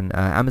other option?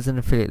 Amazon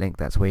affiliate link.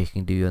 That's where you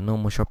can do your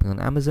normal shopping on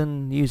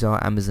Amazon. Use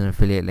our Amazon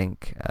affiliate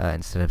link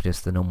instead of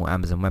just the normal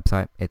Amazon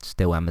website. It's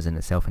still Amazon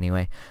itself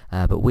anyway,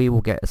 but we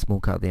will get a small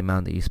cut of the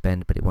amount that you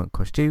spend, but it won't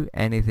cost you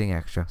anything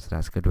extra, so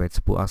that's a good way to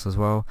support us as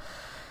well.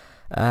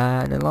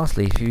 And then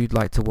lastly, if you'd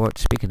like to watch,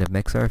 speaking of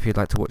Mixer, if you'd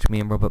like to watch me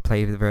and Robert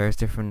play the various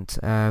different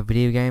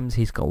video games,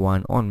 he's got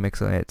one on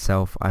Mixer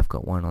itself, I've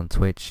got one on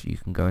Twitch. You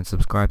can go and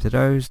subscribe to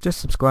those.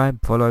 Just subscribe,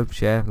 follow,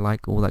 share,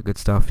 like, all that good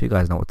stuff. You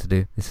guys know what to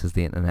do. This is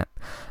the internet.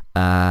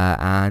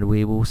 And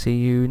we will see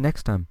you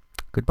next time.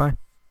 Goodbye.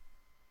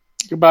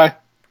 Goodbye.